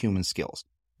unique human skills.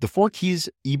 The 4 Keys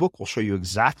ebook will show you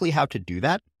exactly how to do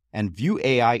that and view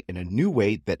AI in a new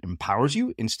way that empowers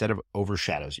you instead of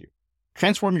overshadows you.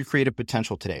 Transform your creative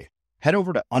potential today. Head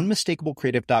over to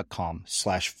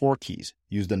unmistakablecreative.com/4keys.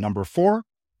 Use the number 4,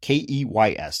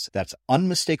 KEYS. That's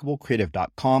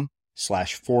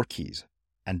unmistakablecreative.com/4keys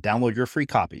and download your free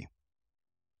copy.